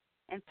God,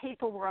 and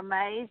people were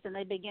amazed, and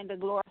they began to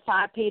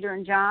glorify Peter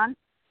and John.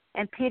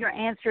 And Peter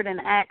answered in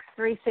Acts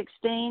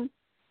 3:16.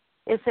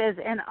 It says,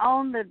 "And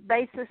on the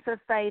basis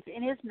of faith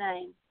in his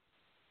name,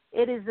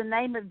 it is the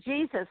name of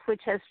Jesus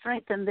which has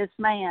strengthened this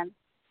man,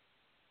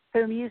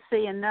 whom you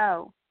see and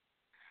know.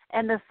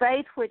 And the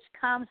faith which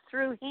comes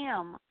through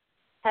him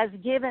has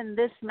given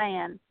this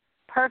man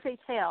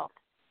perfect health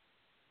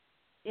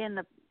in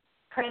the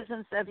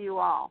presence of you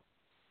all."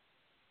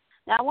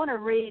 Now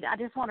I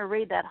just want to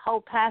read that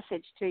whole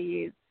passage to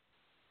you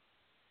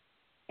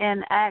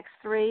in Acts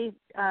 3,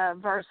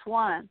 verse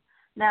 1.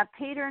 "Now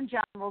Peter and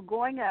John were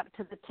going up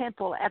to the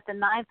temple at the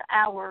 9th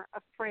hour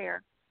of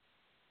prayer.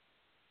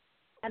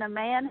 And a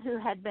man who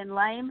had been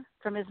lame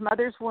from his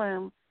mother's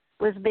womb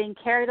was being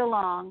carried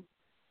along,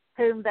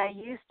 whom they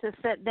used to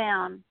sit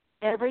down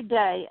every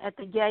day at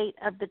the gate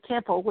of the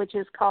temple, which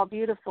is called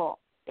Beautiful,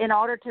 in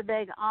order to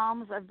beg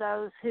alms of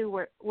those who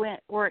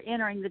were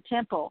entering the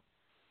temple.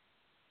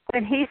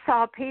 When he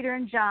saw Peter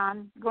and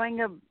John going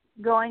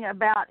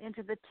about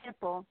into the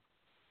temple,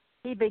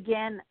 he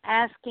began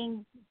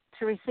asking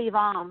to receive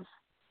alms.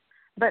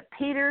 But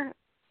Peter,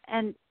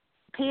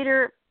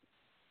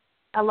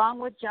 along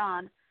with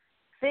John,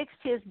 fixed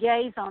his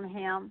gaze on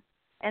him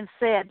and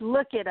said,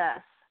 "Look at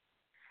us."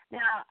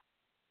 Now,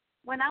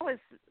 when I was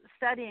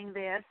studying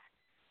this,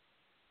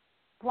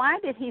 why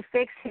did he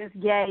fix his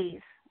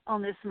gaze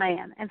on this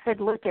man and said,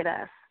 "Look at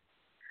us"?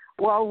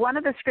 Well, one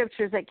of the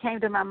scriptures that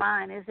came to my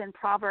mind is in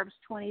Proverbs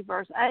 20,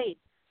 verse 8.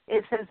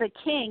 It says, a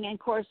king, and of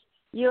course,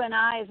 you and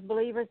I as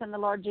believers in the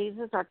Lord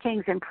Jesus are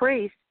kings and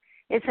priests.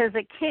 It says,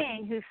 a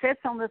king who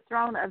sits on the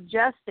throne of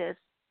justice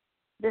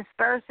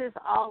disperses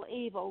all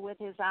evil with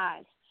his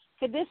eyes.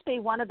 Could this be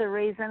one of the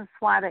reasons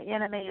why the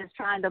enemy is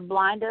trying to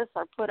blind us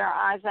or put our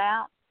eyes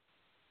out?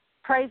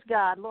 Praise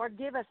God. Lord,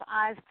 give us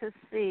eyes to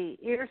see,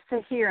 ears to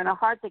hear, and a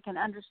heart that can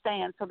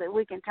understand so that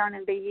we can turn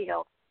and be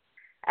healed.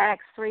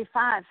 Acts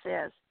 3:5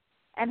 says,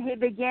 and he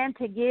began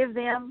to give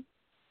them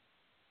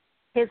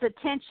his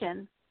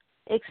attention,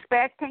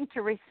 expecting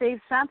to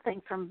receive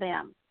something from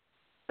them.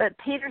 But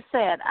Peter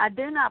said, I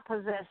do not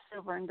possess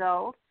silver and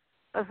gold,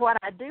 but what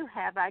I do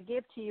have I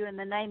give to you in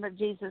the name of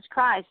Jesus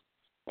Christ.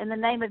 In the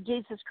name of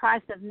Jesus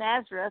Christ of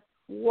Nazareth,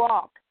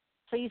 walk.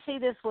 So you see,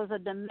 this was a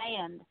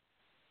demand.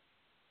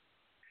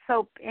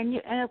 So, and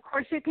of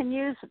course you can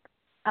use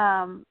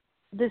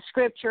this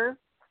scripture.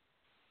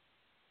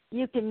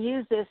 You can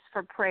use this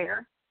for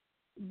prayer,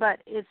 but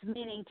it's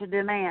meaning to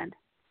demand.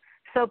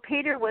 So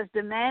Peter was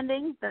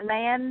demanding the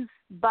man's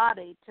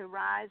body to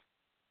rise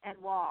and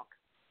walk.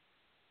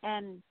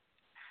 And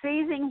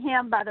seizing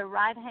him by the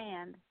right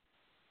hand,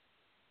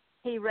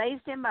 he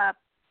raised him up,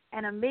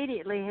 and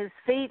immediately his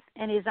feet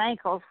and his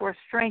ankles were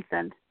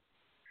strengthened.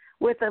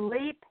 With a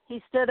leap,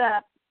 he stood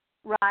up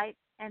right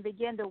and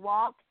began to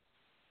walk,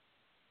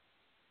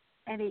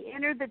 and he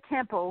entered the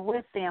temple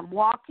with them,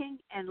 walking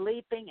and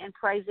leaping and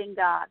praising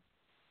God.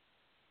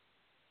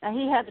 Now,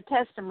 he had a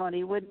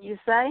testimony, wouldn't you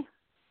say?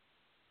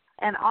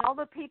 And all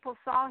the people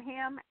saw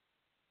him.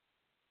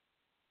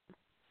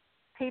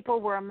 People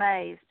were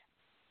amazed.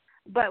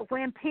 But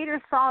when Peter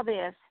saw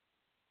this,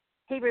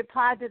 he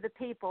replied to the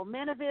people,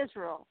 men of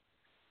Israel,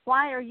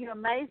 why are you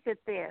amazed at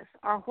this?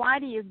 Or why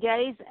do you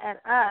gaze at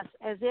us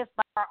as if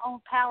by our own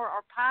power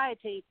or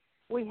piety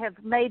we have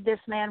made this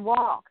man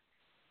walk?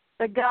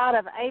 The God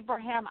of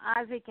Abraham,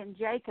 Isaac, and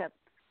Jacob,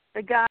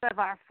 the God of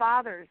our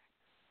fathers,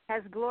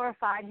 has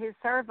glorified his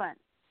servant.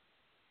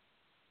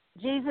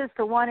 Jesus,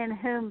 the one in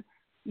whom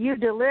you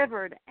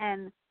delivered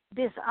and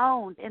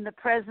disowned in the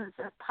presence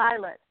of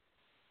Pilate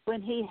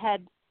when he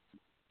had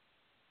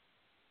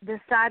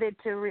decided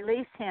to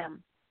release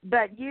him.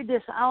 But you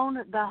disowned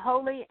the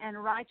holy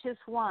and righteous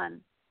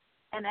one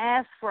and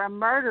asked for a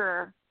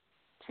murderer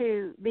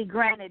to be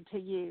granted to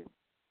you.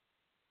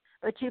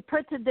 But you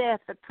put to death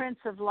the Prince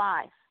of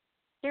Life.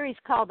 Here he's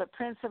called the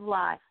Prince of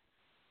Life,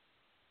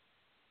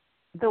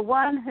 the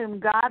one whom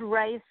God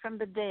raised from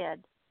the dead,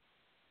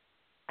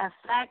 a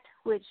fact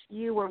which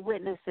you were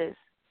witnesses.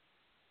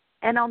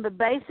 And on the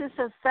basis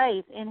of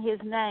faith in his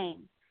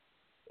name,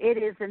 it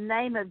is the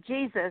name of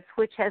Jesus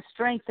which has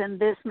strengthened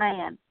this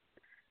man,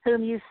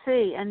 whom you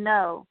see and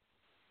know.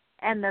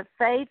 And the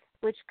faith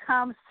which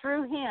comes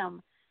through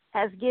him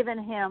has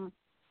given him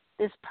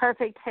this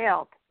perfect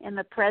health in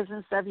the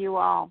presence of you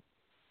all.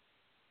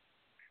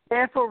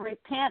 Therefore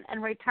repent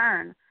and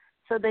return,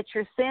 so that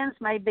your sins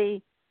may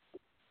be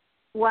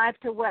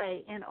wiped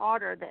away, in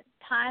order that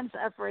times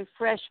of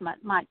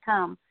refreshment might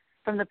come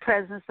from the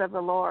presence of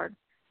the Lord,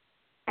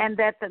 and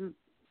that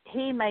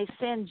he may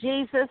send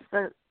Jesus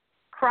the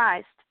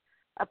Christ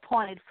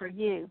appointed for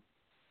you.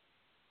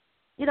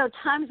 You know,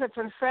 times of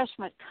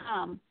refreshment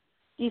come.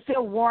 You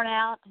feel worn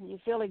out and you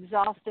feel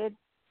exhausted.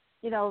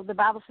 You know, the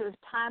Bible says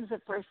times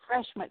of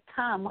refreshment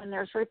come when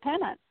there's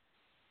repentance.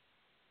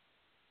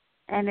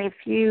 And if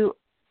you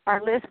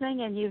are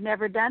listening and you've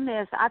never done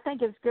this, I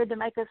think it's good to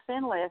make a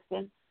sin list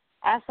and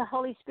ask the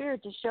Holy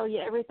Spirit to show you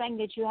everything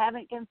that you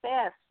haven't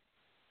confessed,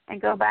 and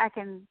go back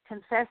and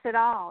confess it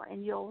all,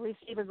 and you'll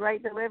receive a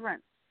great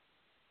deliverance.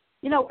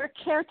 You know, we're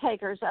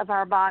caretakers of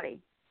our body.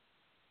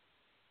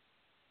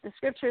 The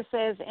scripture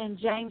says in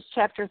James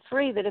chapter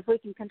 3 that if we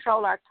can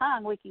control our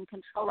tongue, we can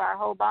control our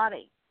whole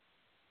body.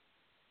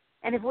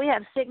 And if we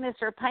have sickness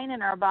or pain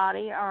in our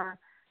body or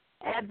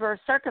adverse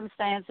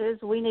circumstances,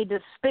 we need to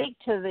speak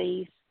to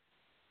these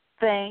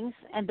things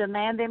and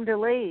demand them to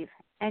leave.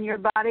 And your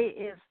body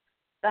is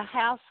the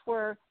house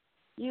where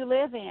you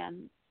live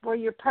in, where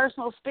your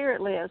personal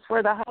spirit lives,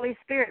 where the Holy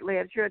Spirit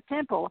lives. You're a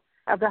temple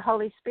of the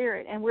Holy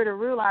Spirit, and we're to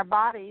rule our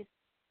bodies,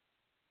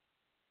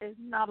 is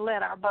not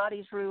let our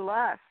bodies rule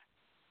us.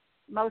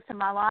 Most of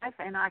my life,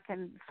 and I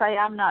can say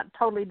I'm not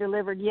totally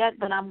delivered yet,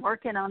 but I'm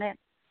working on it,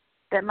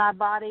 that my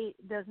body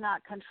does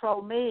not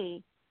control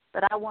me,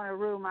 but I want to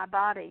rule my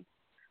body.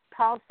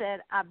 Paul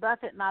said, I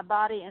buffet my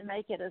body and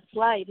make it a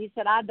slave. He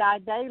said, I die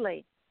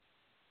daily.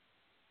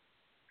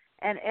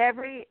 And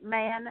every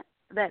man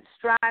that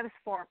strives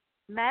for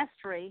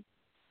mastery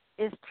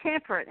is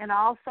temperate in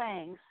all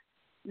things.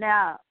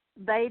 Now,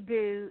 they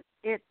do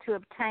it to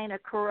obtain a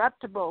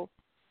corruptible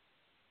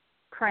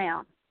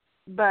crown,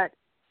 but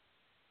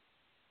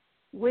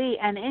we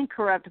an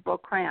incorruptible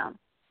crown.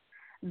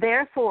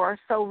 Therefore,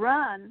 so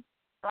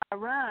I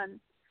run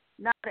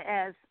not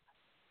as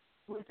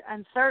with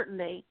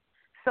uncertainty,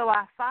 so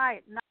I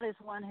fight not as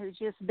one who's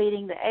just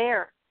beating the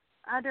air.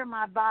 I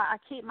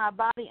keep my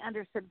body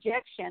under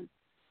subjection,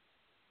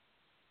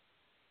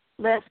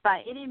 lest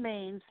by any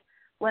means,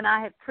 when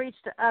I have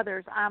preached to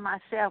others, I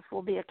myself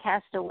will be a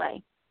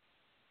castaway.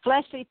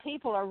 Fleshly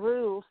people are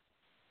ruled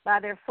by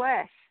their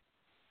flesh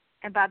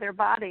and by their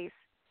bodies,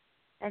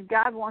 and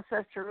God wants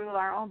us to rule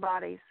our own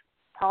bodies.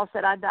 Paul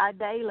said, I die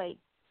daily.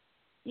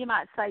 You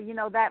might say,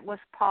 that was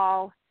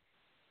Paul.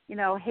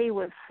 He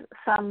was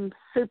some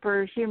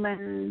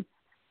superhuman,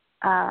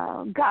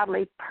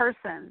 godly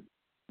person.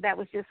 That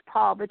was just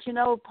Paul. But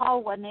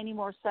Paul wasn't any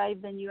more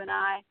saved than you and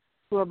I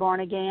who are born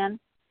again.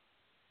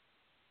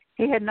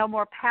 He had no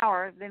more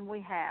power than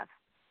we have.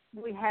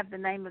 We have the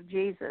name of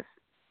Jesus.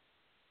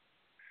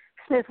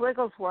 Smith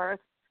Wigglesworth,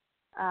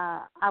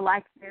 I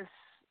like this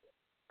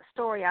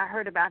story I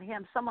heard about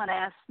him. Someone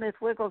asked Smith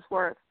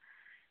Wigglesworth,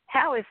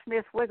 how is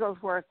Smith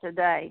Wigglesworth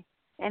today?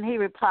 And he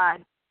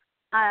replied,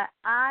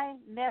 I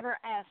never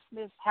ask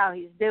Smith how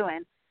he's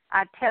doing.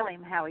 I tell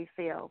him how he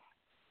feels.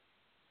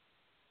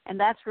 And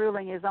that's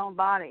ruling his own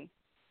body.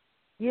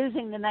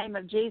 Using the name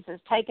of Jesus,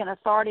 taking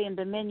authority and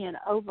dominion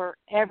over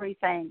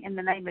everything in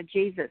the name of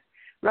Jesus.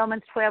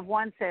 Romans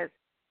 12:1 says,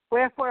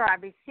 wherefore I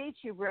beseech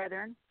you,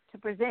 brethren, to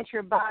present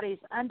your bodies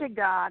unto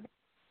God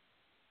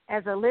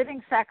as a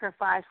living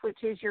sacrifice,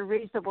 which is your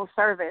reasonable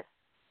service,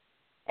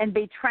 and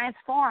be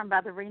transformed by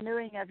the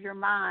renewing of your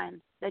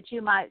mind, that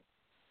you might,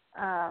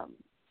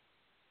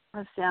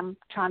 let's see, I'm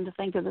trying to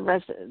think of the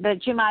rest,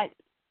 that you might,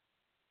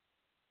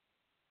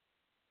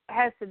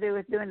 has to do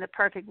with doing the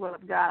perfect will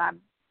of God. I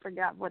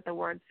forgot what the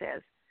word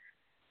says,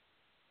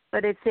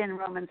 but it's in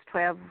Romans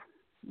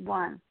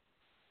 12:1.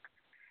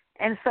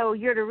 And so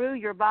you're to rule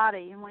your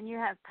body, and when you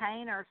have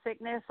pain or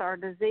sickness or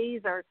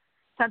disease or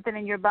something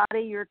in your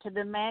body, you're to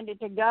demand it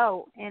to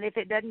go. And if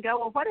it doesn't go,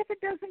 well, what if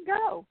it doesn't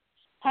go?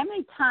 How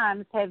many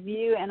times have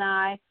you and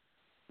I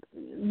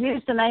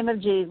used the name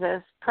of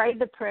Jesus, prayed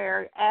the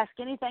prayer, asked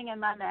anything in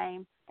my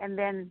name, and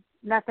then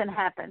nothing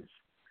happens?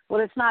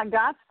 Well, it's not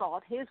God's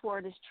fault. His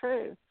word is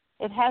true.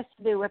 It has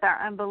to do with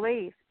our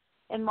unbelief.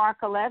 In Mark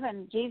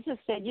 11, Jesus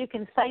said, you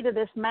can say to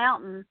this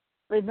mountain,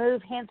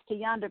 remove hence to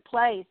yonder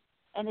place,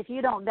 and if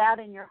you don't doubt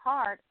in your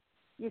heart,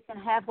 you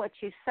can have what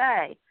you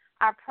say.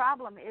 Our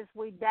problem is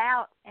we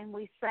doubt and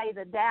we say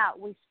the doubt.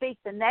 We speak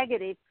the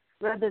negative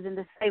rather than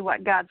to say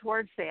what God's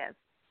word says.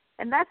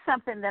 And that's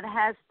something that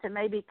has to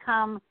maybe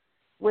come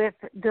with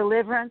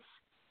deliverance.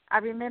 I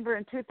remember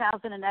in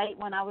 2008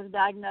 when I was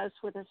diagnosed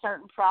with a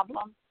certain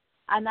problem,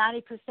 I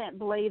 90%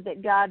 believed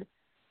that God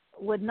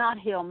would not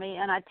heal me,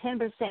 and I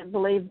 10%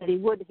 believed that he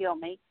would heal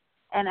me.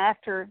 And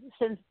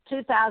since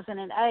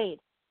 2008,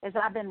 as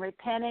I've been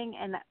repenting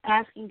and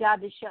asking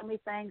God to show me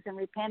things and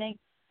repenting,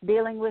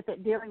 dealing with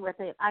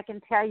it, I can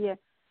tell you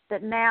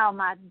that now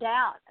I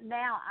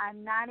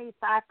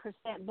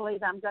 95%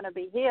 believe I'm going to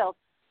be healed,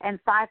 and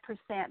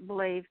 5%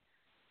 believe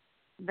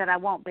that I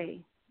won't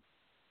be.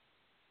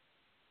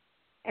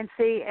 And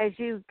see, as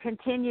you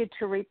continue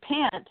to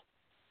repent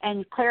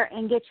and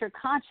get your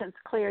conscience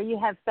clear, you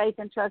have faith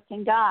and trust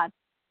in God.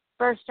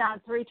 1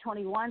 John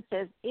 3:21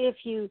 says, if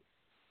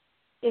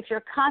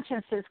your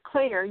conscience is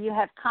clear, you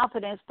have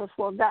confidence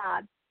before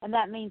God, and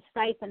that means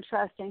faith and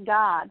trust in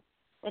God,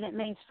 and it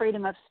means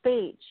freedom of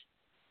speech.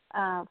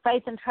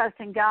 Faith and trust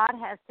in God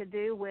has to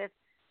do with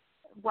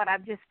what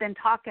I've just been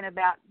talking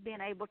about,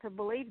 being able to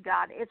believe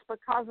God. It's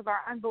because of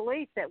our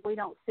unbelief that we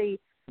don't see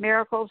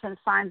miracles and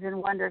signs and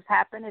wonders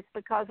happen. It's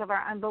because of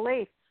our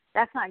unbelief.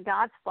 That's not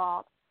God's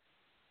fault.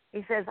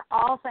 He says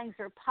all things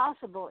are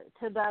possible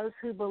to those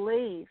who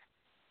believe.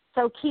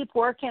 So keep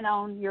working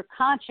on your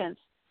conscience.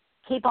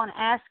 Keep on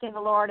asking the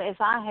Lord, as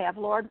I have,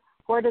 Lord,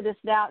 where did this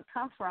doubt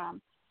come from?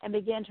 And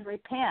begin to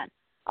repent.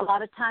 A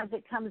lot of times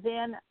it comes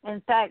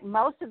in fact,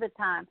 most of the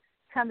time,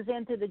 comes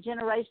in through the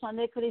generational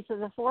iniquities of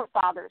the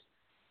forefathers.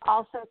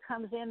 Also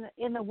comes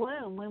in the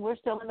womb, when we're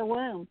still in the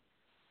womb.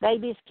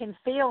 Babies can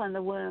feel in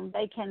the womb.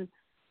 They can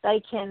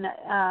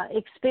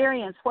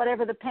experience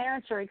whatever the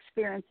parents are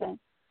experiencing.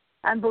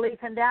 Unbelief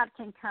and doubt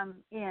can come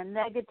in.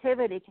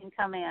 Negativity can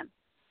come in.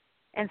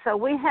 And so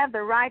we have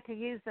the right to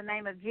use the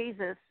name of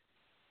Jesus,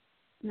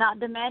 not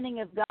demanding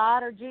of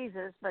God or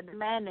Jesus, but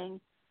demanding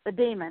the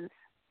demons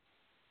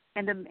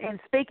and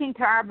speaking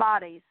to our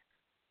bodies.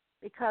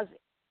 Because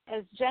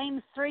as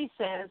James 3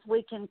 says,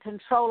 we can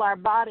control our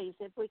bodies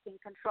if we can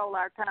control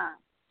our tongue.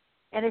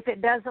 And if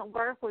it doesn't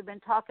work, we've been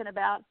talking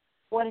about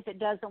what if it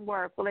doesn't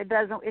work. Well,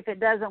 if it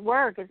doesn't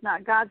work, it's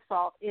not God's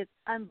fault. It's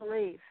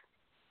unbelief.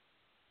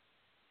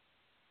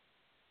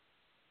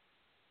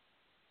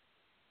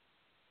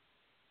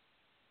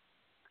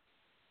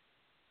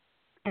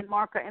 In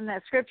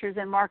the scriptures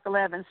in Mark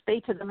 11,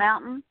 speak to the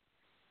mountain,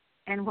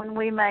 And when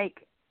we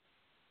make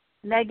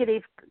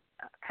negative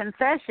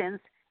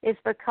confessions, it's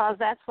because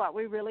that's what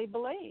we really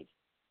believe.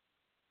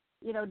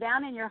 You know,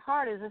 down in your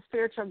heart is a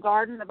spiritual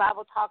garden. The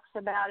Bible talks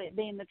about it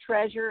being the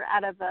treasure.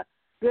 Out of a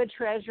good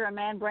treasure, a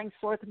man brings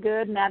forth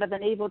good, and out of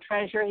an evil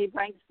treasure, he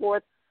brings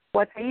forth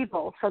what's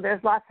evil. So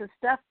there's lots of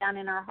stuff down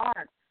in our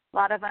heart, a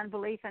lot of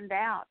unbelief and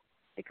doubt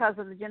because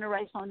of the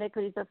generational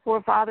iniquities of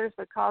forefathers,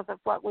 because of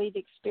what we've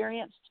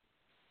experienced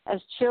as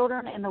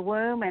children in the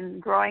womb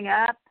and growing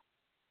up,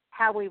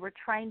 how we were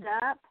trained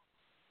up.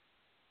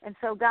 And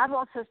so God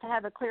wants us to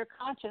have a clear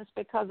conscience,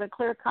 because a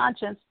clear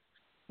conscience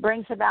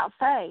brings about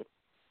faith.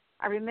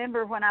 I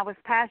remember when I was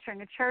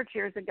pastoring a church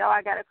years ago,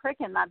 I got a crick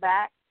in my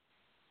back,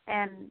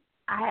 and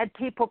I had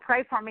people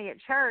pray for me at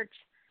church,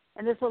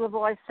 and this little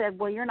voice said,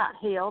 well, you're not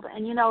healed.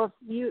 And, you know, if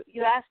you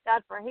ask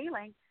God for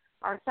healing,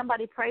 or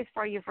somebody prays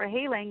for you for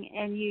healing,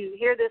 and you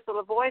hear this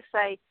little voice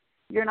say,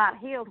 you're not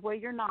healed, well,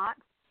 you're not,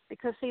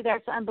 because, see,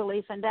 that's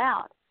unbelief and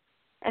doubt.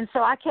 And so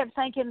I kept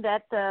thinking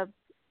that the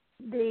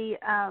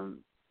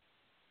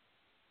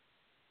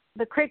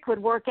crick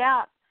would work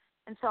out.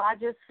 And so I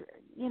just,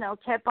 you know,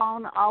 kept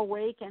on all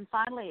week, and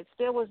finally it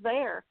still was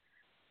there.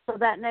 So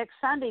that next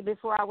Sunday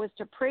before I was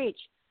to preach,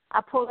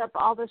 I pulled up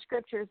all the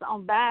scriptures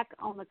on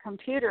the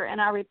computer,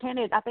 and I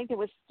repented. I think there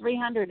was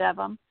 300 of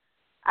them.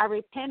 I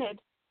repented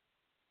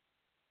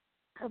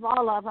of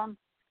all of them.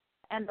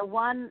 And the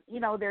one, you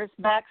know, there's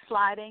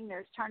backsliding,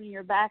 there's turning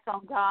your back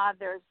on God,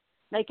 there's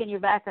making your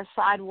back a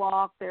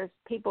sidewalk, there's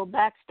people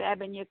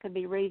backstabbing you, could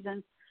be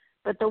reasons.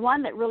 But the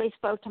one that really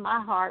spoke to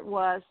my heart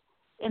was,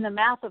 in the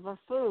mouth of a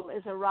fool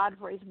is a rod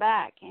for his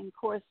back. And, of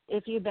course,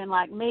 if you've been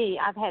like me,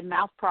 I've had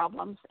mouth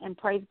problems, and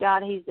praise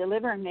God, he's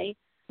delivering me.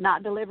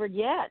 Not delivered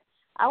yet.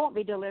 I won't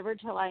be delivered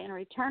till I enter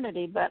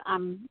eternity, but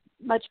I'm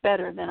much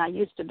better than I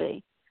used to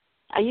be.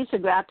 I used to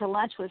go out to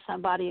lunch with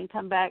somebody and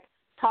come back,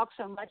 talk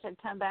so much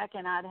I'd come back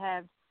and I'd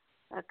have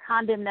a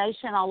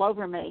condemnation all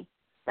over me.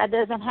 That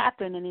doesn't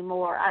happen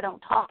anymore. I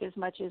don't talk as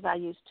much as I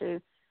used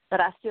to,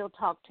 but I still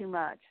talk too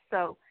much.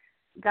 So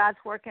God's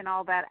working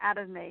all that out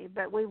of me.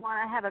 But we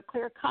want to have a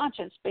clear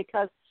conscience,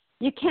 because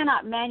you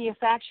cannot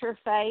manufacture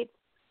faith.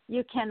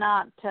 You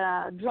cannot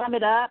drum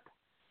it up.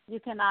 You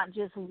cannot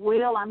just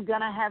will, I'm going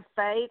to have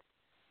faith.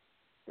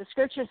 The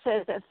scripture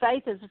says that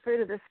faith is the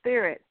fruit of the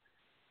Spirit.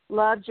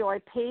 Love, joy,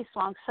 peace,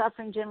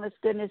 long-suffering, gentleness,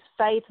 goodness,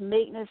 faith,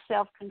 meekness,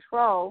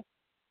 self-control.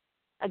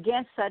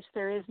 Against such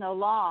there is no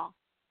law.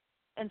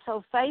 And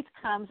so faith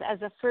comes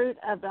as a fruit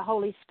of the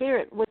Holy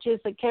Spirit, which is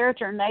the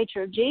character and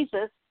nature of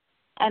Jesus.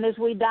 And as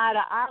we die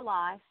to our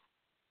life,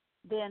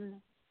 then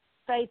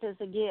faith is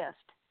a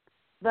gift.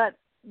 But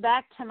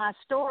back to my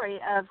story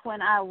of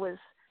when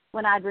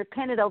I'd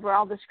repented over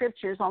all the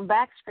scriptures on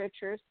back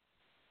scriptures,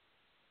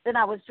 then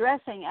I was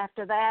dressing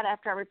after that,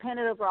 after I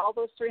repented over all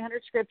those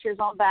 300 scriptures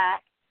on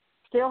back,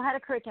 still had a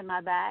crick in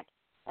my back,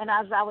 and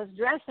as I was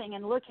dressing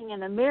and looking in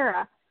the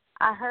mirror,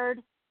 I heard,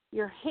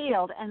 you're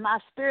healed, and my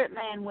spirit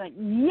man went,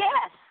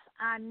 yes,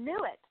 I knew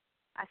it.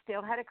 I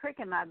still had a crick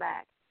in my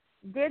back.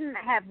 Didn't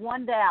have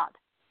one doubt.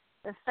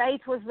 The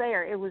faith was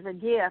there. It was a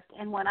gift,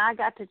 and when I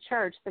got to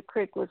church, the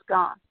crick was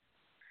gone.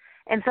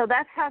 And so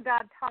that's how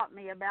God taught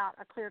me about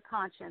a clear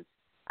conscience.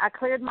 I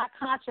cleared my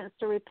conscience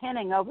to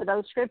repenting over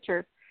those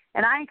scriptures.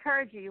 And I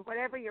encourage you,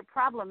 whatever your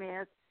problem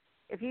is,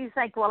 if you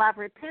think, well, I've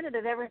repented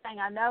of everything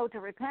I know to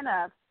repent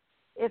of,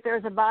 if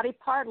there's a body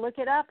part, look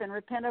it up and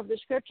repent of the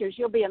scriptures.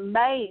 You'll be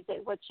amazed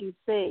at what you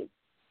see.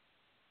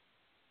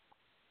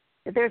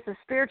 That there's a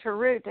spiritual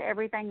root to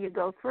everything you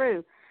go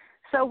through.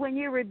 So when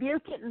you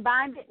rebuke it and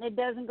bind it and it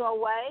doesn't go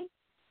away,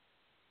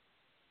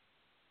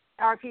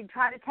 or if you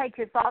try to take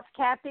your thoughts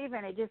captive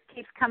and it just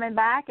keeps coming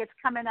back, it's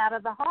coming out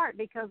of the heart,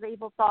 because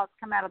evil thoughts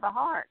come out of the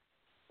heart.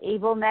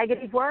 Evil,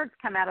 negative words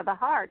come out of the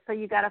heart. So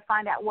you got to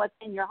find out what's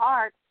in your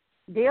heart,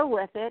 deal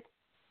with it,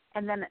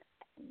 and then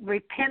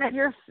repent of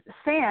your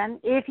sin.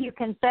 If you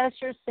confess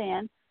your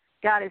sin,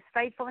 God is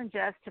faithful and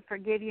just to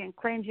forgive you and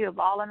cleanse you of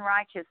all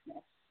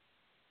unrighteousness.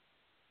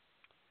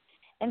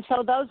 And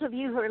so those of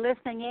you who are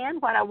listening in,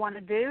 what I want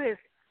to do is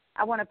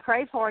I want to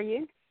pray for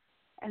you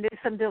and do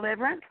some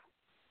deliverance.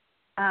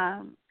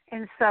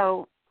 And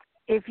so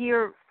if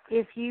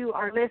you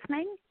are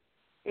listening,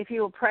 if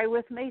you will pray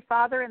with me,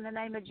 Father, in the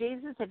name of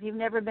Jesus, if you've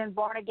never been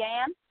born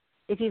again,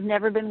 if you've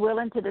never been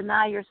willing to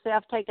deny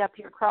yourself, take up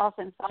your cross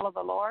and follow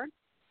the Lord.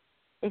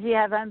 If you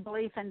have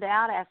unbelief and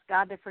doubt, ask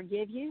God to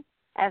forgive you.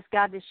 Ask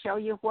God to show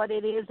you what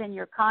it is in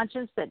your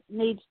conscience that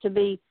needs to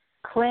be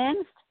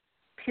cleansed,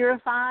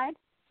 purified.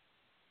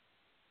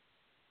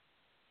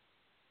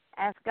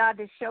 Ask God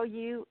to show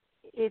you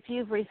if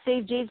you've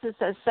received Jesus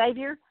as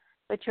Savior,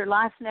 but your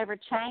life's never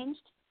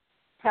changed.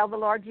 Tell the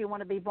Lord you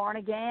want to be born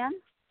again,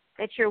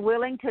 that you're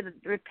willing to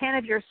repent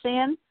of your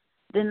sin,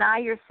 deny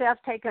yourself,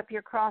 take up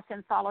your cross,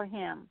 and follow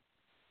Him.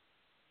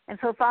 And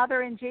so,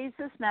 Father, in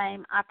Jesus'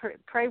 name, I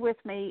pray with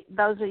me,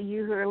 those of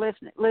you who are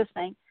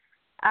listening.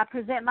 I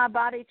present my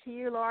body to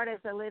you, Lord, as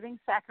a living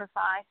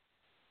sacrifice.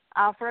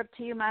 I offer up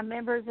to you my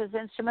members as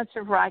instruments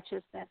of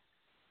righteousness.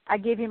 I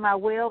give you my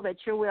will that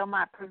your will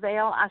might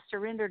prevail. I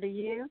surrender to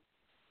you.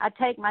 I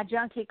take my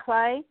junky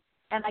clay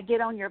and I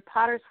get on your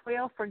potter's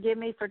wheel. Forgive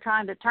me for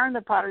trying to turn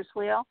the potter's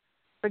wheel.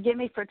 Forgive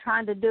me for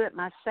trying to do it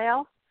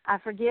myself. I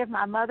forgive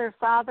my mother,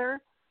 father,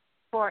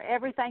 for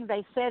everything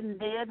they said and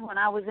did when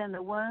I was in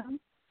the womb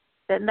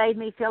that made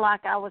me feel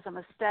like I was a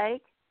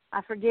mistake.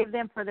 I forgive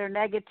them for their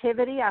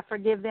negativity. I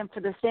forgive them for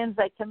the sins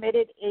they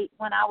committed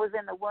when I was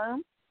in the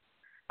womb.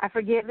 I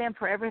forgive them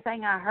for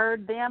everything I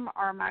heard them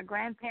or my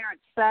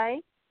grandparents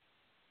say.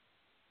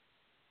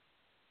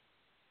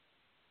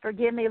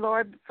 Forgive me,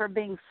 Lord, for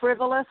being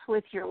frivolous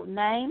with your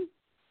name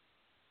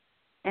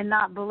and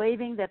not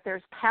believing that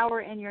there's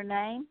power in your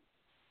name.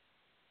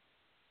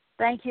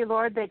 Thank you,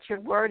 Lord, that your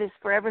word is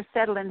forever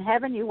settled in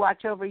heaven. You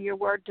watch over your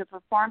word to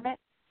perform it.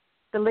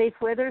 The leaf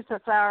withers, the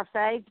flower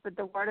fades, but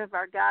the word of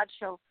our God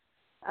shall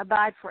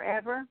abide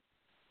forever.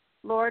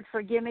 Lord,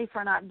 forgive me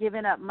for not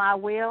giving up my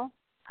will.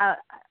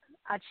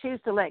 I choose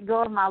to let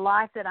go of my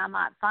life that I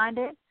might find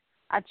it.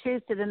 I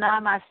choose to deny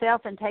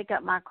myself and take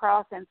up my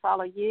cross and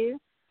follow you.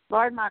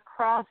 Lord, my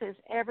cross is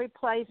every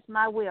place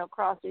my will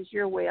crosses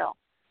your will.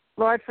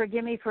 Lord,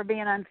 forgive me for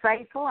being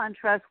unfaithful,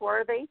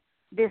 untrustworthy,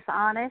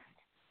 dishonest.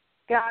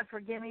 God,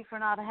 forgive me for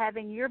not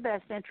having your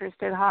best interest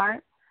at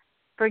heart.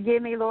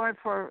 Forgive me, Lord,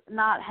 for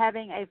not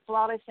having a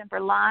flawless and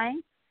for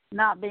lying,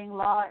 not being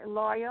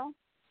loyal.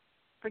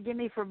 Forgive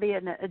me for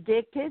being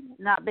addicted,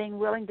 not being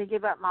willing to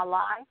give up my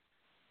life.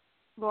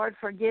 Lord,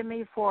 forgive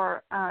me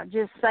for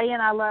just saying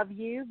I love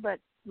you, but,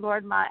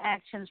 Lord, my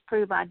actions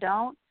prove I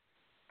don't.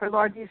 For,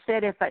 Lord, you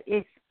said if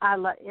I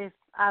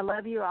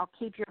love you, I'll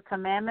keep your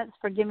commandments.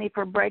 Forgive me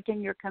for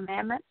breaking your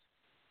commandments.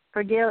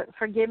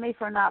 Forgive me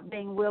for not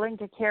being willing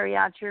to carry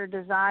out your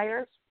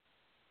desires.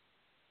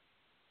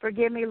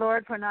 Forgive me,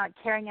 Lord, for not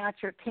carrying out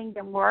your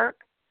kingdom work.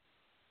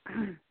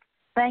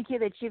 Thank you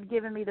that you've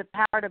given me the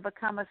power to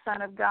become a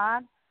son of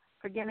God.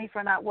 Forgive me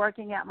for not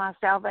working out my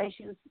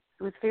salvation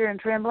with fear and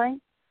trembling.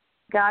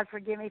 God,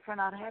 forgive me for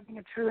not having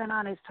a true and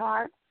honest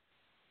heart.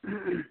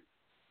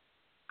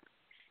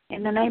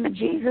 In the name of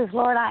Jesus,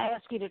 Lord, I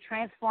ask you to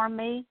transform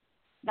me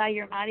by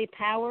your mighty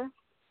power.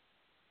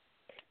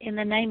 In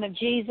the name of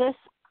Jesus,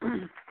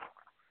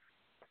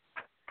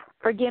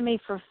 forgive me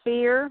for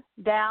fear,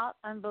 doubt,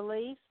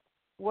 unbelief,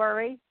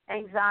 worry,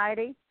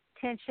 anxiety,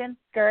 tension,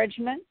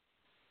 discouragement.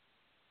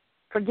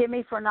 Forgive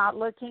me for not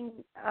looking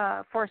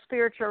for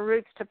spiritual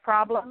roots to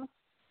problems.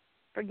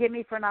 Forgive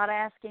me for not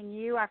asking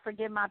you. I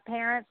forgive my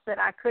parents that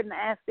I couldn't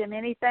ask them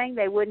anything.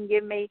 They wouldn't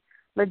give me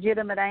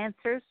legitimate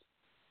answers.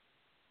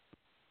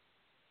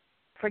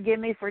 Forgive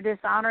me for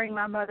dishonoring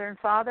my mother and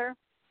father.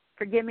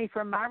 Forgive me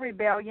for my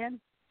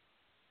rebellion,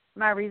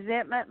 my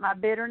resentment, my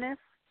bitterness.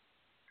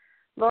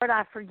 Lord,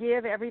 I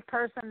forgive every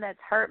person that's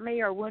hurt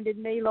me or wounded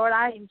me. Lord,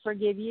 I even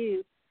forgive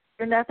you.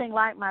 You're nothing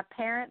like my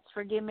parents.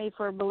 Forgive me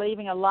for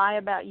believing a lie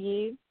about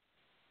you.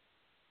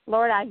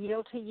 Lord, I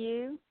yield to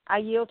you. I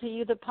yield to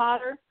you, the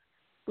potter.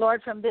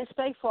 Lord, from this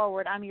day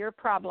forward, I'm your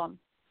problem.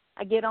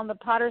 I get on the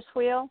potter's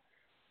wheel,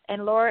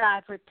 and, Lord,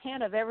 I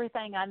repent of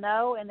everything I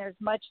know, and there's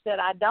much that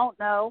I don't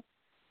know.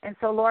 And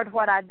so, Lord,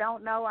 what I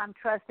don't know, I'm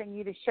trusting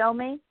you to show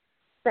me.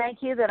 Thank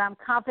you that I'm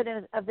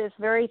confident of this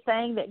very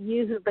thing, that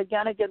you who've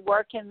begun a good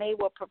work in me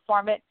will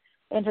perform it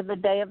into the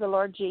day of the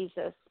Lord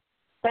Jesus.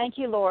 Thank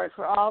you, Lord,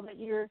 for all that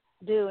you're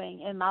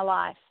doing in my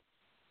life.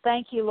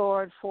 Thank you,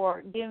 Lord,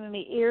 for giving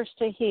me ears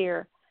to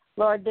hear.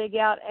 Lord, dig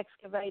out,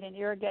 excavate, and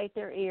irrigate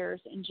their ears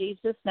in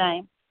Jesus'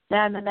 name.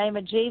 Now, in the name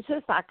of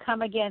Jesus, I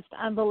come against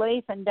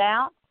unbelief and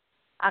doubt.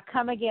 I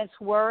come against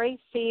worry,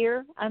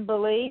 fear,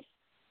 unbelief.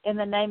 In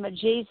the name of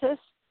Jesus,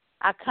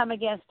 I come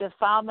against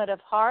defilement of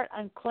heart,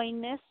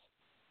 uncleanness.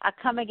 I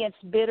come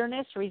against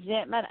bitterness,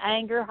 resentment,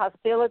 anger,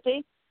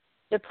 hostility,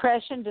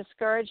 depression,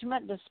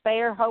 discouragement,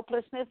 despair,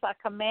 hopelessness. I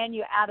command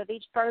you out of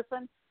each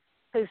person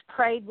who's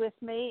prayed with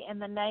me in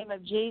the name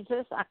of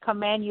Jesus. I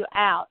command you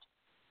out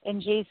in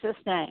Jesus'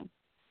 name.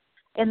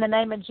 In the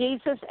name of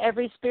Jesus,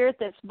 every spirit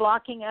that's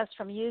blocking us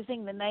from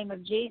using the name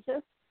of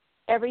Jesus,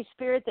 every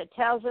spirit that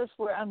tells us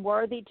we're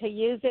unworthy to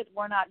use it,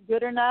 we're not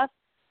good enough,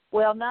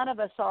 well, none of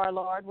us are,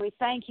 Lord. We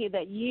thank you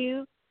that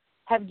you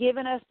have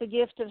given us the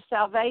gift of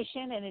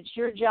salvation, and it's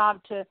your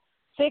job to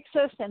fix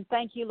us. And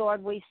thank you,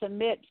 Lord, we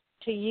submit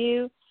to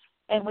you,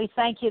 and we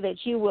thank you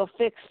that you will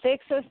fix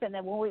us, and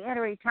that when we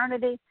enter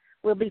eternity,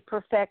 we'll be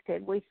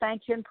perfected. We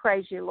thank you and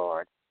praise you,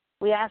 Lord.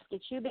 We ask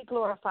that you be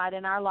glorified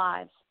in our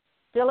lives.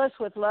 Fill us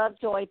with love,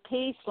 joy,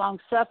 peace,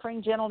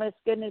 long-suffering, gentleness,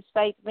 goodness,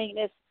 faith,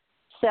 meekness,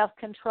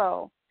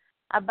 self-control.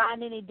 I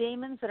bind any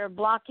demons that are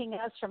blocking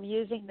us from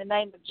using the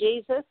name of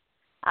Jesus.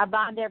 I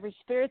bind every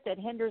spirit that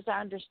hinders our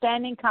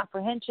understanding,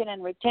 comprehension,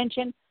 and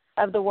retention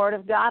of the Word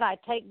of God. I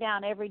take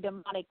down every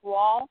demonic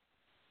wall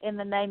in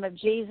the name of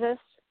Jesus.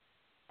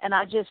 And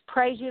I just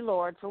praise you,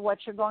 Lord, for what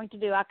you're going to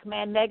do. I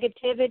command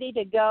negativity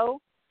to go.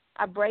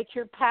 I break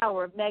your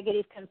power of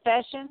negative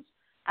confessions.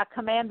 I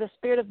command the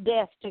spirit of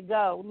death to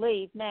go.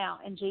 Leave now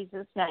in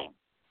Jesus' name.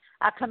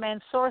 I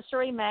command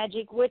sorcery,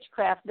 magic,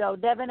 witchcraft, go.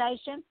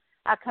 Divination,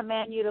 I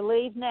command you to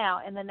leave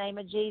now in the name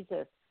of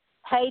Jesus.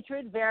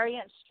 Hatred,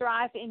 variance,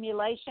 strife,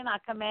 emulation, I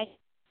command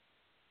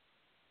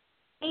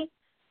you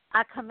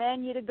I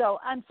command you to go.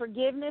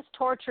 Unforgiveness,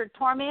 torture,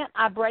 torment,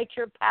 I break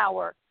your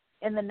power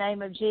in the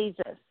name of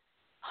Jesus.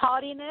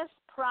 Haughtiness,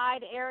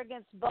 pride,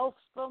 arrogance,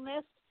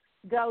 boastfulness,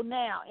 go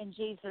now in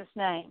Jesus'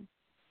 name.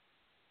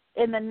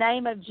 In the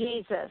name of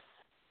Jesus,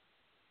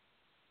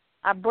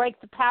 I break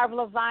the power of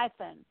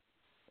Leviathan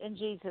in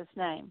Jesus'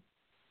 name.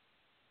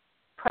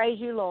 Praise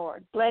you,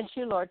 Lord. Bless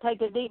you, Lord.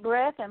 Take a deep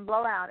breath and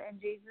blow out in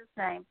Jesus'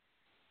 name.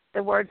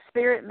 The word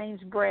spirit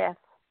means breath.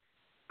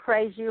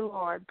 Praise you,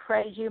 Lord.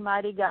 Praise you,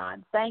 mighty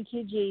God. Thank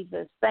you,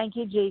 Jesus. Thank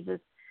you, Jesus.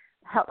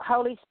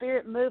 Holy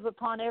Spirit, move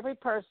upon every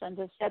person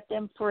to set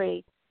them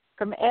free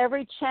from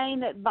every chain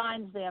that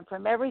binds them,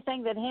 from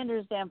everything that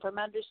hinders them from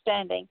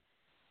understanding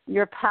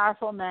your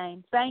powerful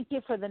name. Thank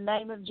you for the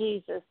name of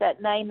Jesus,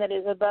 that name that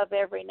is above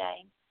every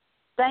name.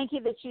 Thank you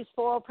that you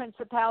spoil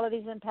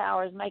principalities and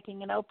powers,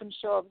 making an open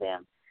show of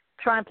them,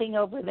 triumphing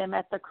over them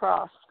at the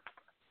cross.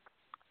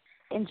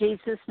 In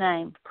Jesus'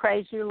 name,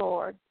 praise you,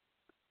 Lord.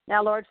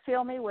 Now, Lord,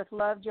 fill me with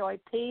love, joy,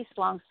 peace,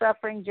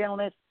 long-suffering,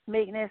 gentleness,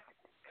 meekness,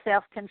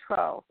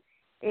 self-control.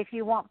 If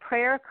you want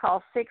prayer,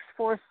 call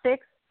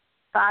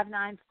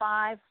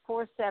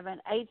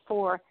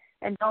 646-595-4784,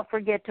 and don't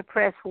forget to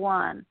press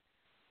 1.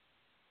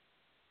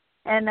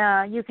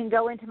 And you can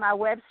go into my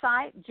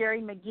website,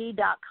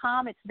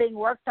 jerrymcgee.com. It's being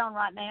worked on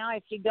right now.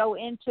 If you go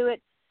into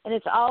it, and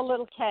it's all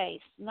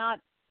lowercase, no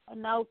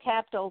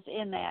capitals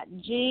in that,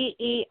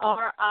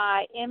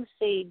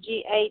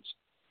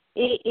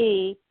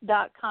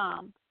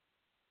 GERIMCGHEE.com.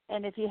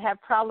 And if you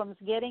have problems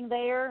getting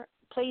there,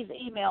 please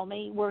email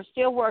me. We're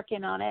still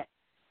working on it.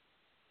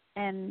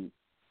 And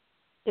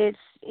it's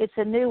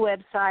a new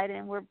website,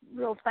 and we're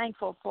real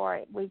thankful for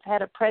it. We've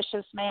had a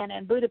precious man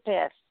in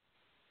Budapest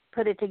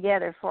put it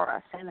together for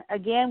us. And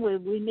again,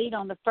 we meet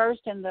on the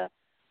first and the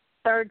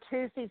third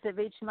Tuesdays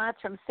of each month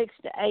from 6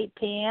 to 8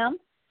 p.m.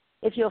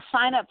 If you'll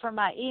sign up for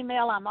my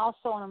email, I'm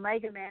also on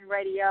Omega Man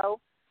Radio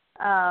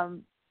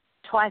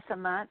twice a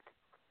month.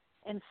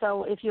 And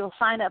so if you'll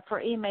sign up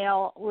for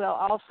email, we'll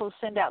also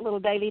send out little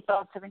daily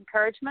thoughts of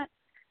encouragement.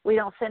 We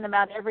don't send them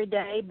out every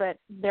day, but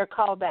they're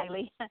called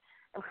daily.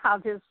 I'll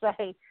just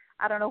say,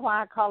 I don't know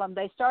why I call them.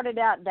 They started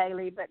out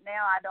daily, but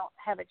now I don't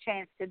have a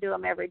chance to do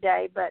them every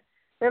day. But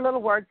they're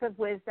little words of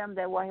wisdom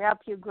that will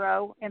help you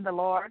grow in the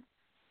Lord.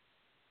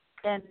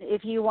 And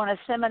if you want a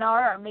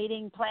seminar or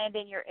meeting planned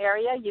in your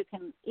area, you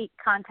can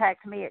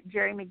contact me at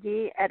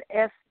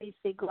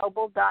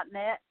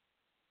jerrymcgee@sbcglobal.net.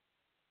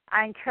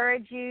 I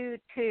encourage you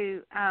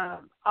to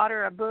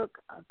order a book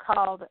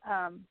called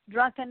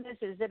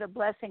Drunkenness, Is It a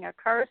Blessing or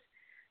Curse?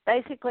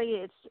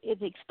 Basically,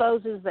 it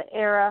exposes the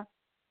error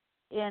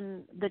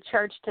in the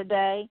church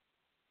today.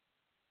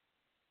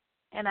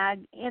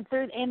 And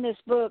in this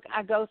book,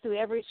 I go through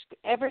every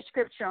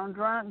scripture on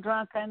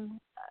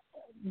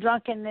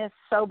drunkenness,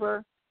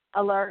 sober,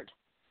 alert.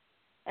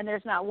 And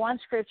there's not one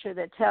scripture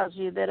that tells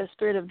you that a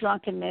spirit of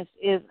drunkenness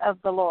is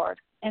of the Lord.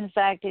 In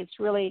fact, it's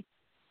really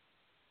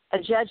a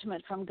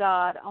judgment from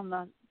God on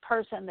the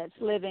person that's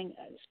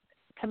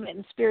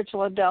committing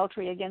spiritual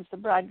adultery against the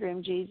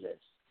bridegroom Jesus.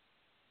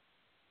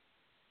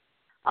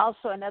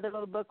 Also, another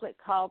little booklet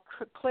called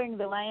Clearing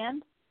the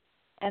Land.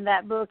 And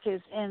that book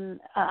is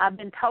I've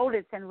been told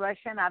it's in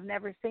Russian. I've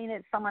never seen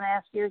it. Someone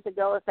asked years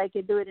ago if they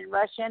could do it in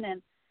Russian,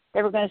 and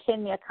they were going to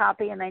send me a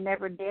copy, and they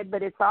never did.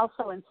 But it's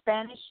also in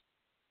Spanish.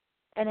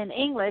 And in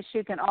English,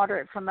 you can order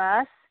it from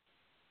us.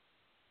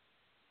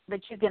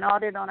 But you can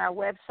order it on our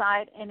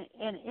website. And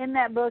in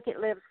that book, it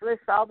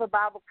lists all the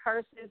Bible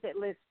curses. It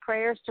lists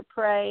prayers to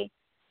pray,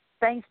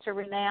 things to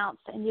renounce.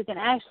 And you can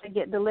actually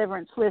get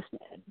deliverance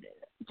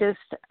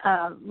just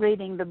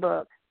reading the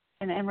book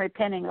and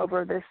repenting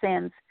over the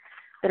sins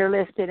that are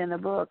listed in the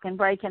book and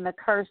breaking the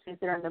curses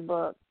that are in the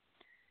book.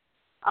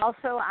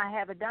 Also, I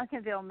have a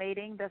Duncanville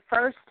meeting the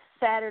first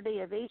Saturday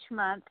of each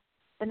month.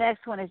 The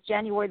next one is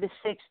January the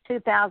 6th,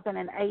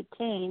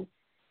 2018.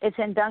 It's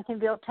in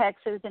Duncanville,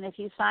 Texas, and if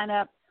you sign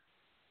up,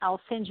 I'll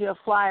send you a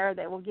flyer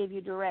that will give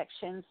you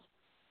directions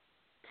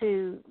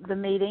to the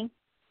meeting.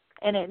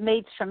 And it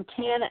meets from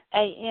 10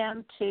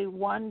 a.m. to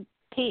 1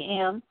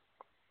 p.m.,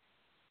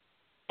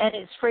 and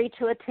it's free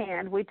to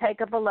attend. We take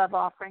up a love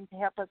offering to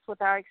help us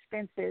with our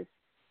expenses.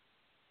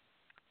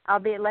 I'll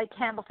be at Lake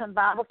Hamilton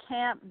Bible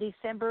Camp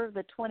December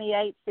the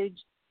 28th through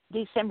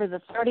December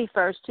the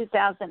 31st,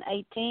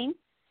 2018.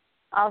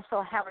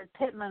 Also, Howard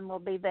Pittman will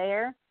be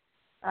there.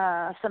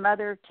 Some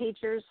other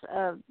teachers,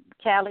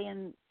 Callie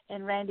and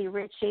Randy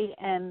Ritchie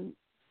and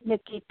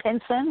Nikki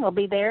Pinson will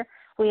be there.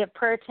 We have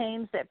prayer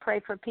teams that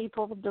pray for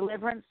people with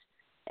deliverance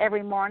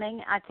every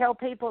morning. I tell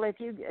people if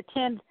you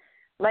attend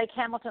Lake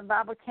Hamilton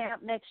Bible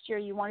Camp next year,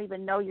 you won't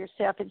even know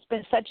yourself. It's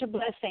been such a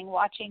blessing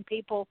watching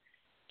people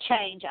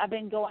change. I've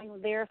been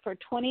going there for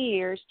 20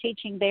 years,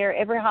 teaching there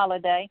every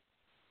holiday,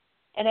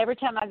 and every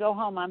time I go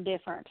home, I'm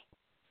different.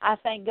 I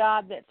thank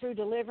God that through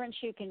deliverance,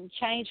 you can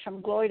change from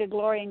glory to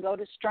glory and go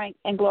to strength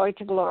and glory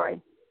to glory.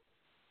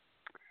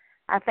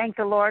 I thank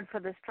the Lord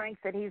for the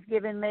strength that he's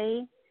given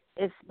me.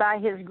 It's by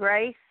his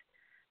grace.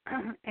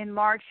 In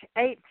March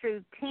 8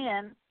 through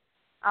 10,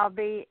 I'll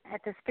be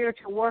at the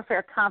Spiritual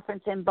Warfare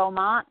Conference in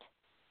Beaumont.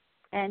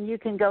 And you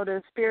can go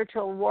to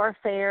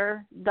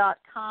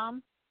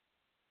spiritualwarfare.com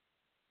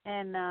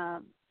and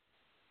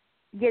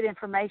get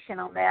information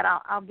on that.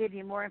 I'll give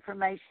you more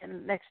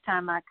information next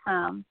time I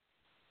come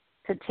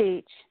to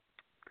teach.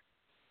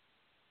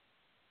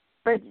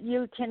 But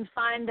you can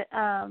find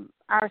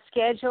our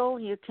schedule.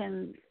 You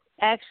can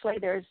actually,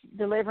 there's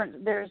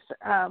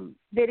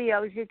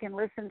videos you can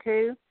listen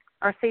to,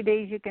 or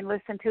CDs you can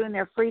listen to, and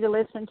they're free to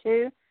listen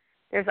to.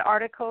 There's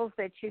articles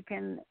that you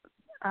can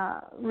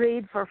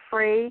read for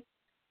free,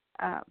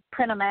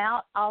 print them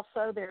out.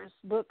 Also, there's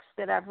books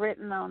that I've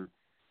written on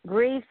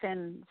grief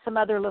and some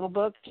other little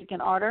books you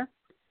can order.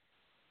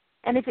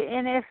 And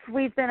if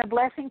we've been a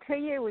blessing to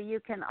you, well, you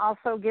can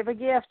also give a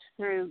gift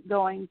through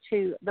going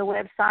to the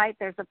website.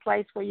 There's a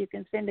place where you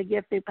can send a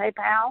gift through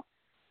PayPal.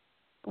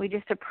 We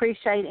just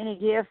appreciate any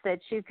gift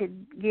that you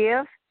could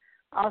give.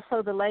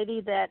 Also, the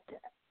lady that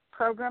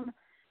program,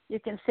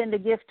 you can send a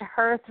gift to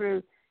her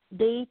through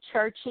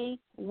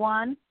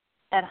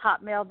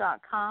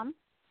dchurchy1@hotmail.com.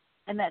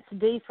 And that's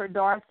D for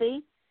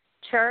Dorothy,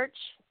 church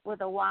with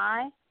a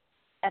Y,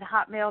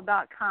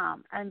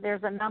 @hotmail.com. And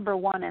there's a number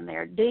 1 in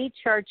there,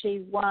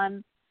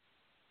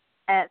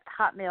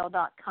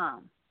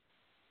 dchurchy1@hotmail.com.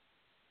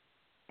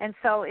 And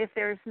so if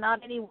there's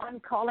not anyone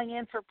calling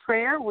in for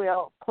prayer,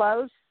 we'll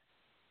close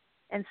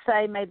and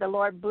say, may the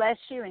Lord bless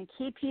you and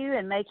keep you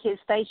and make his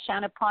face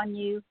shine upon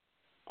you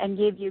and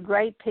give you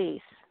great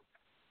peace.